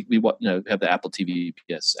PBS. We have the Apple TV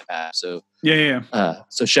PBS app. So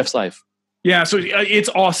so Chef's Life. Yeah, so it's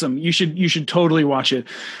awesome. You should totally watch it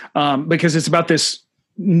because it's about this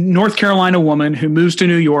North Carolina woman who moves to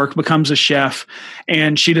New York, becomes a chef,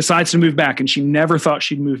 and she decides to move back, and she never thought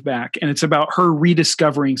she'd move back. And it's about her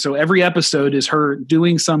rediscovering. So every episode is her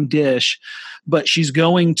doing some dish, but she's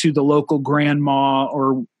going to the local grandma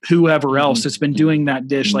or whoever else that's been doing that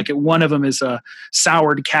dish. Like one of them is a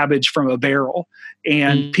soured cabbage from a barrel,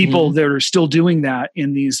 and people that are still doing that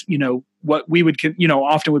in these, what we would,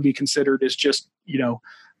 often would be considered as just,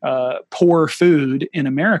 poor food in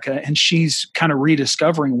America. And she's kind of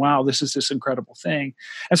rediscovering, wow, this is this incredible thing.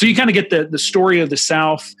 And so you kind of get the story of the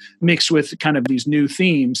South mixed with kind of these new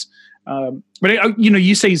themes. But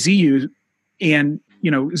you say ZU, and,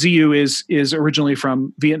 ZU is originally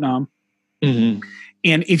from Vietnam. Mm-hmm.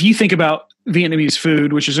 And if you think about Vietnamese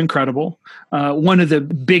food, which is incredible, one of the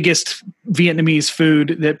biggest Vietnamese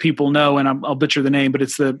food that people know, and I'll butcher the name, but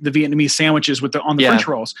it's the Vietnamese sandwiches on the French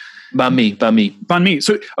rolls. Banh mi.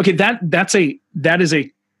 So, okay, that is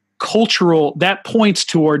a cultural, that points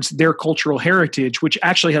towards their cultural heritage, which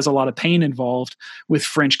actually has a lot of pain involved with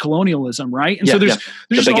French colonialism, right? And so there's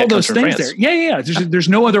just all those things there. Yeah. There's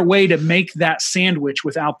no other way to make that sandwich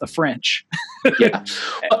without the French. Yeah.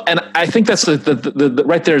 And I think that's the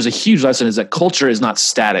right there is a huge lesson, is that culture is not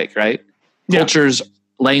static, right? Cultures,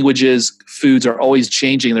 languages, foods are always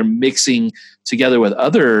changing. They're mixing together with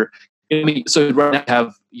other. So right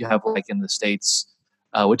now you have like in the States,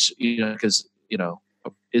 which because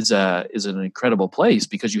is an incredible place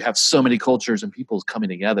because you have so many cultures and peoples coming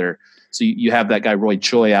together. So you have that guy Roy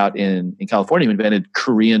Choi out in California who invented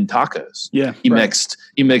Korean tacos. Yeah, he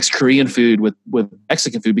mixed Korean food with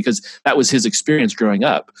Mexican food because that was his experience growing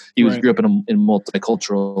up. He grew up in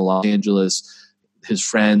multicultural Los Angeles, his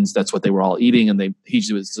friends, that's what they were all eating. And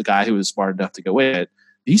he was the guy who was smart enough to go, wait,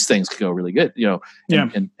 these things could go really good,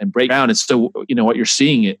 and break down. And so, what you're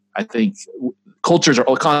seeing, I think cultures are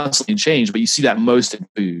all constantly in change, but you see that most in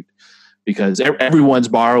food because everyone's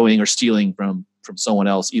borrowing or stealing from someone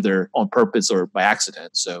else, either on purpose or by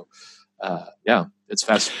accident. So, it's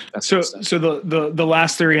fast. So the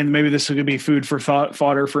last theory, and maybe this could be food for thought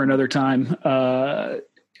fodder for another time. I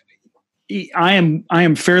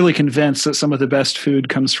am fairly convinced that some of the best food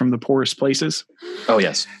comes from the poorest places. Oh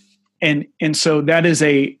yes. And so that is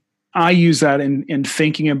I use that in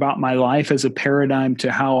thinking about my life as a paradigm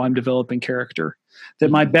to how I'm developing character, that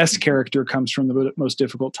my best character comes from the most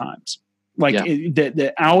difficult times.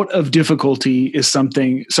 The out of difficulty is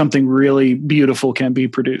something really beautiful can be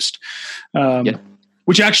produced.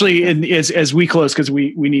 Which actually as we close, because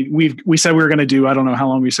we said we were going to do, I don't know how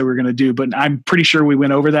long we said we were going to do, but I'm pretty sure we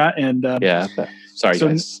went over that. And sorry,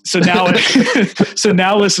 guys. So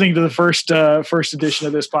now listening to the first edition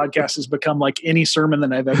of this podcast has become like any sermon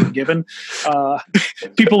that I've ever given.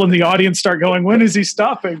 People in the audience start going, when is he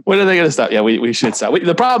stopping? When are they going to stop? Yeah, we should stop.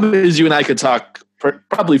 The problem is you and I could talk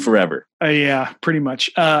probably forever. Yeah, pretty much.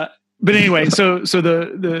 But anyway, so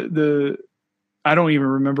the I don't even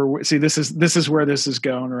remember. See, this is where this is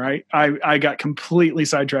going, right? I got completely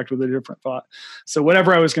sidetracked with a different thought. So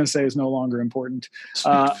whatever I was going to say is no longer important.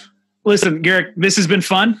 Listen, Garrick, this has been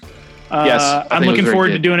fun. Yes, I'm looking forward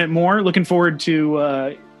to doing it more. Looking forward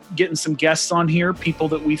to getting some guests on here, people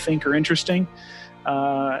that we think are interesting,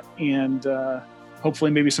 and hopefully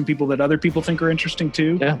maybe some people that other people think are interesting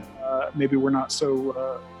too. Yeah. Maybe we're not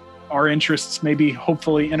so. Our interests maybe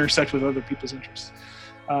hopefully intersect with other people's interests.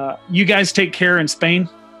 You guys take care in Spain.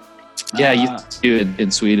 Yeah, you do in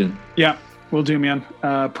Sweden. Yeah, we'll do, man.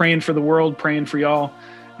 Praying for the world, praying for y'all,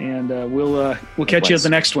 and we'll catch you at the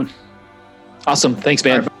next one. Awesome. Thanks,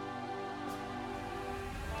 man.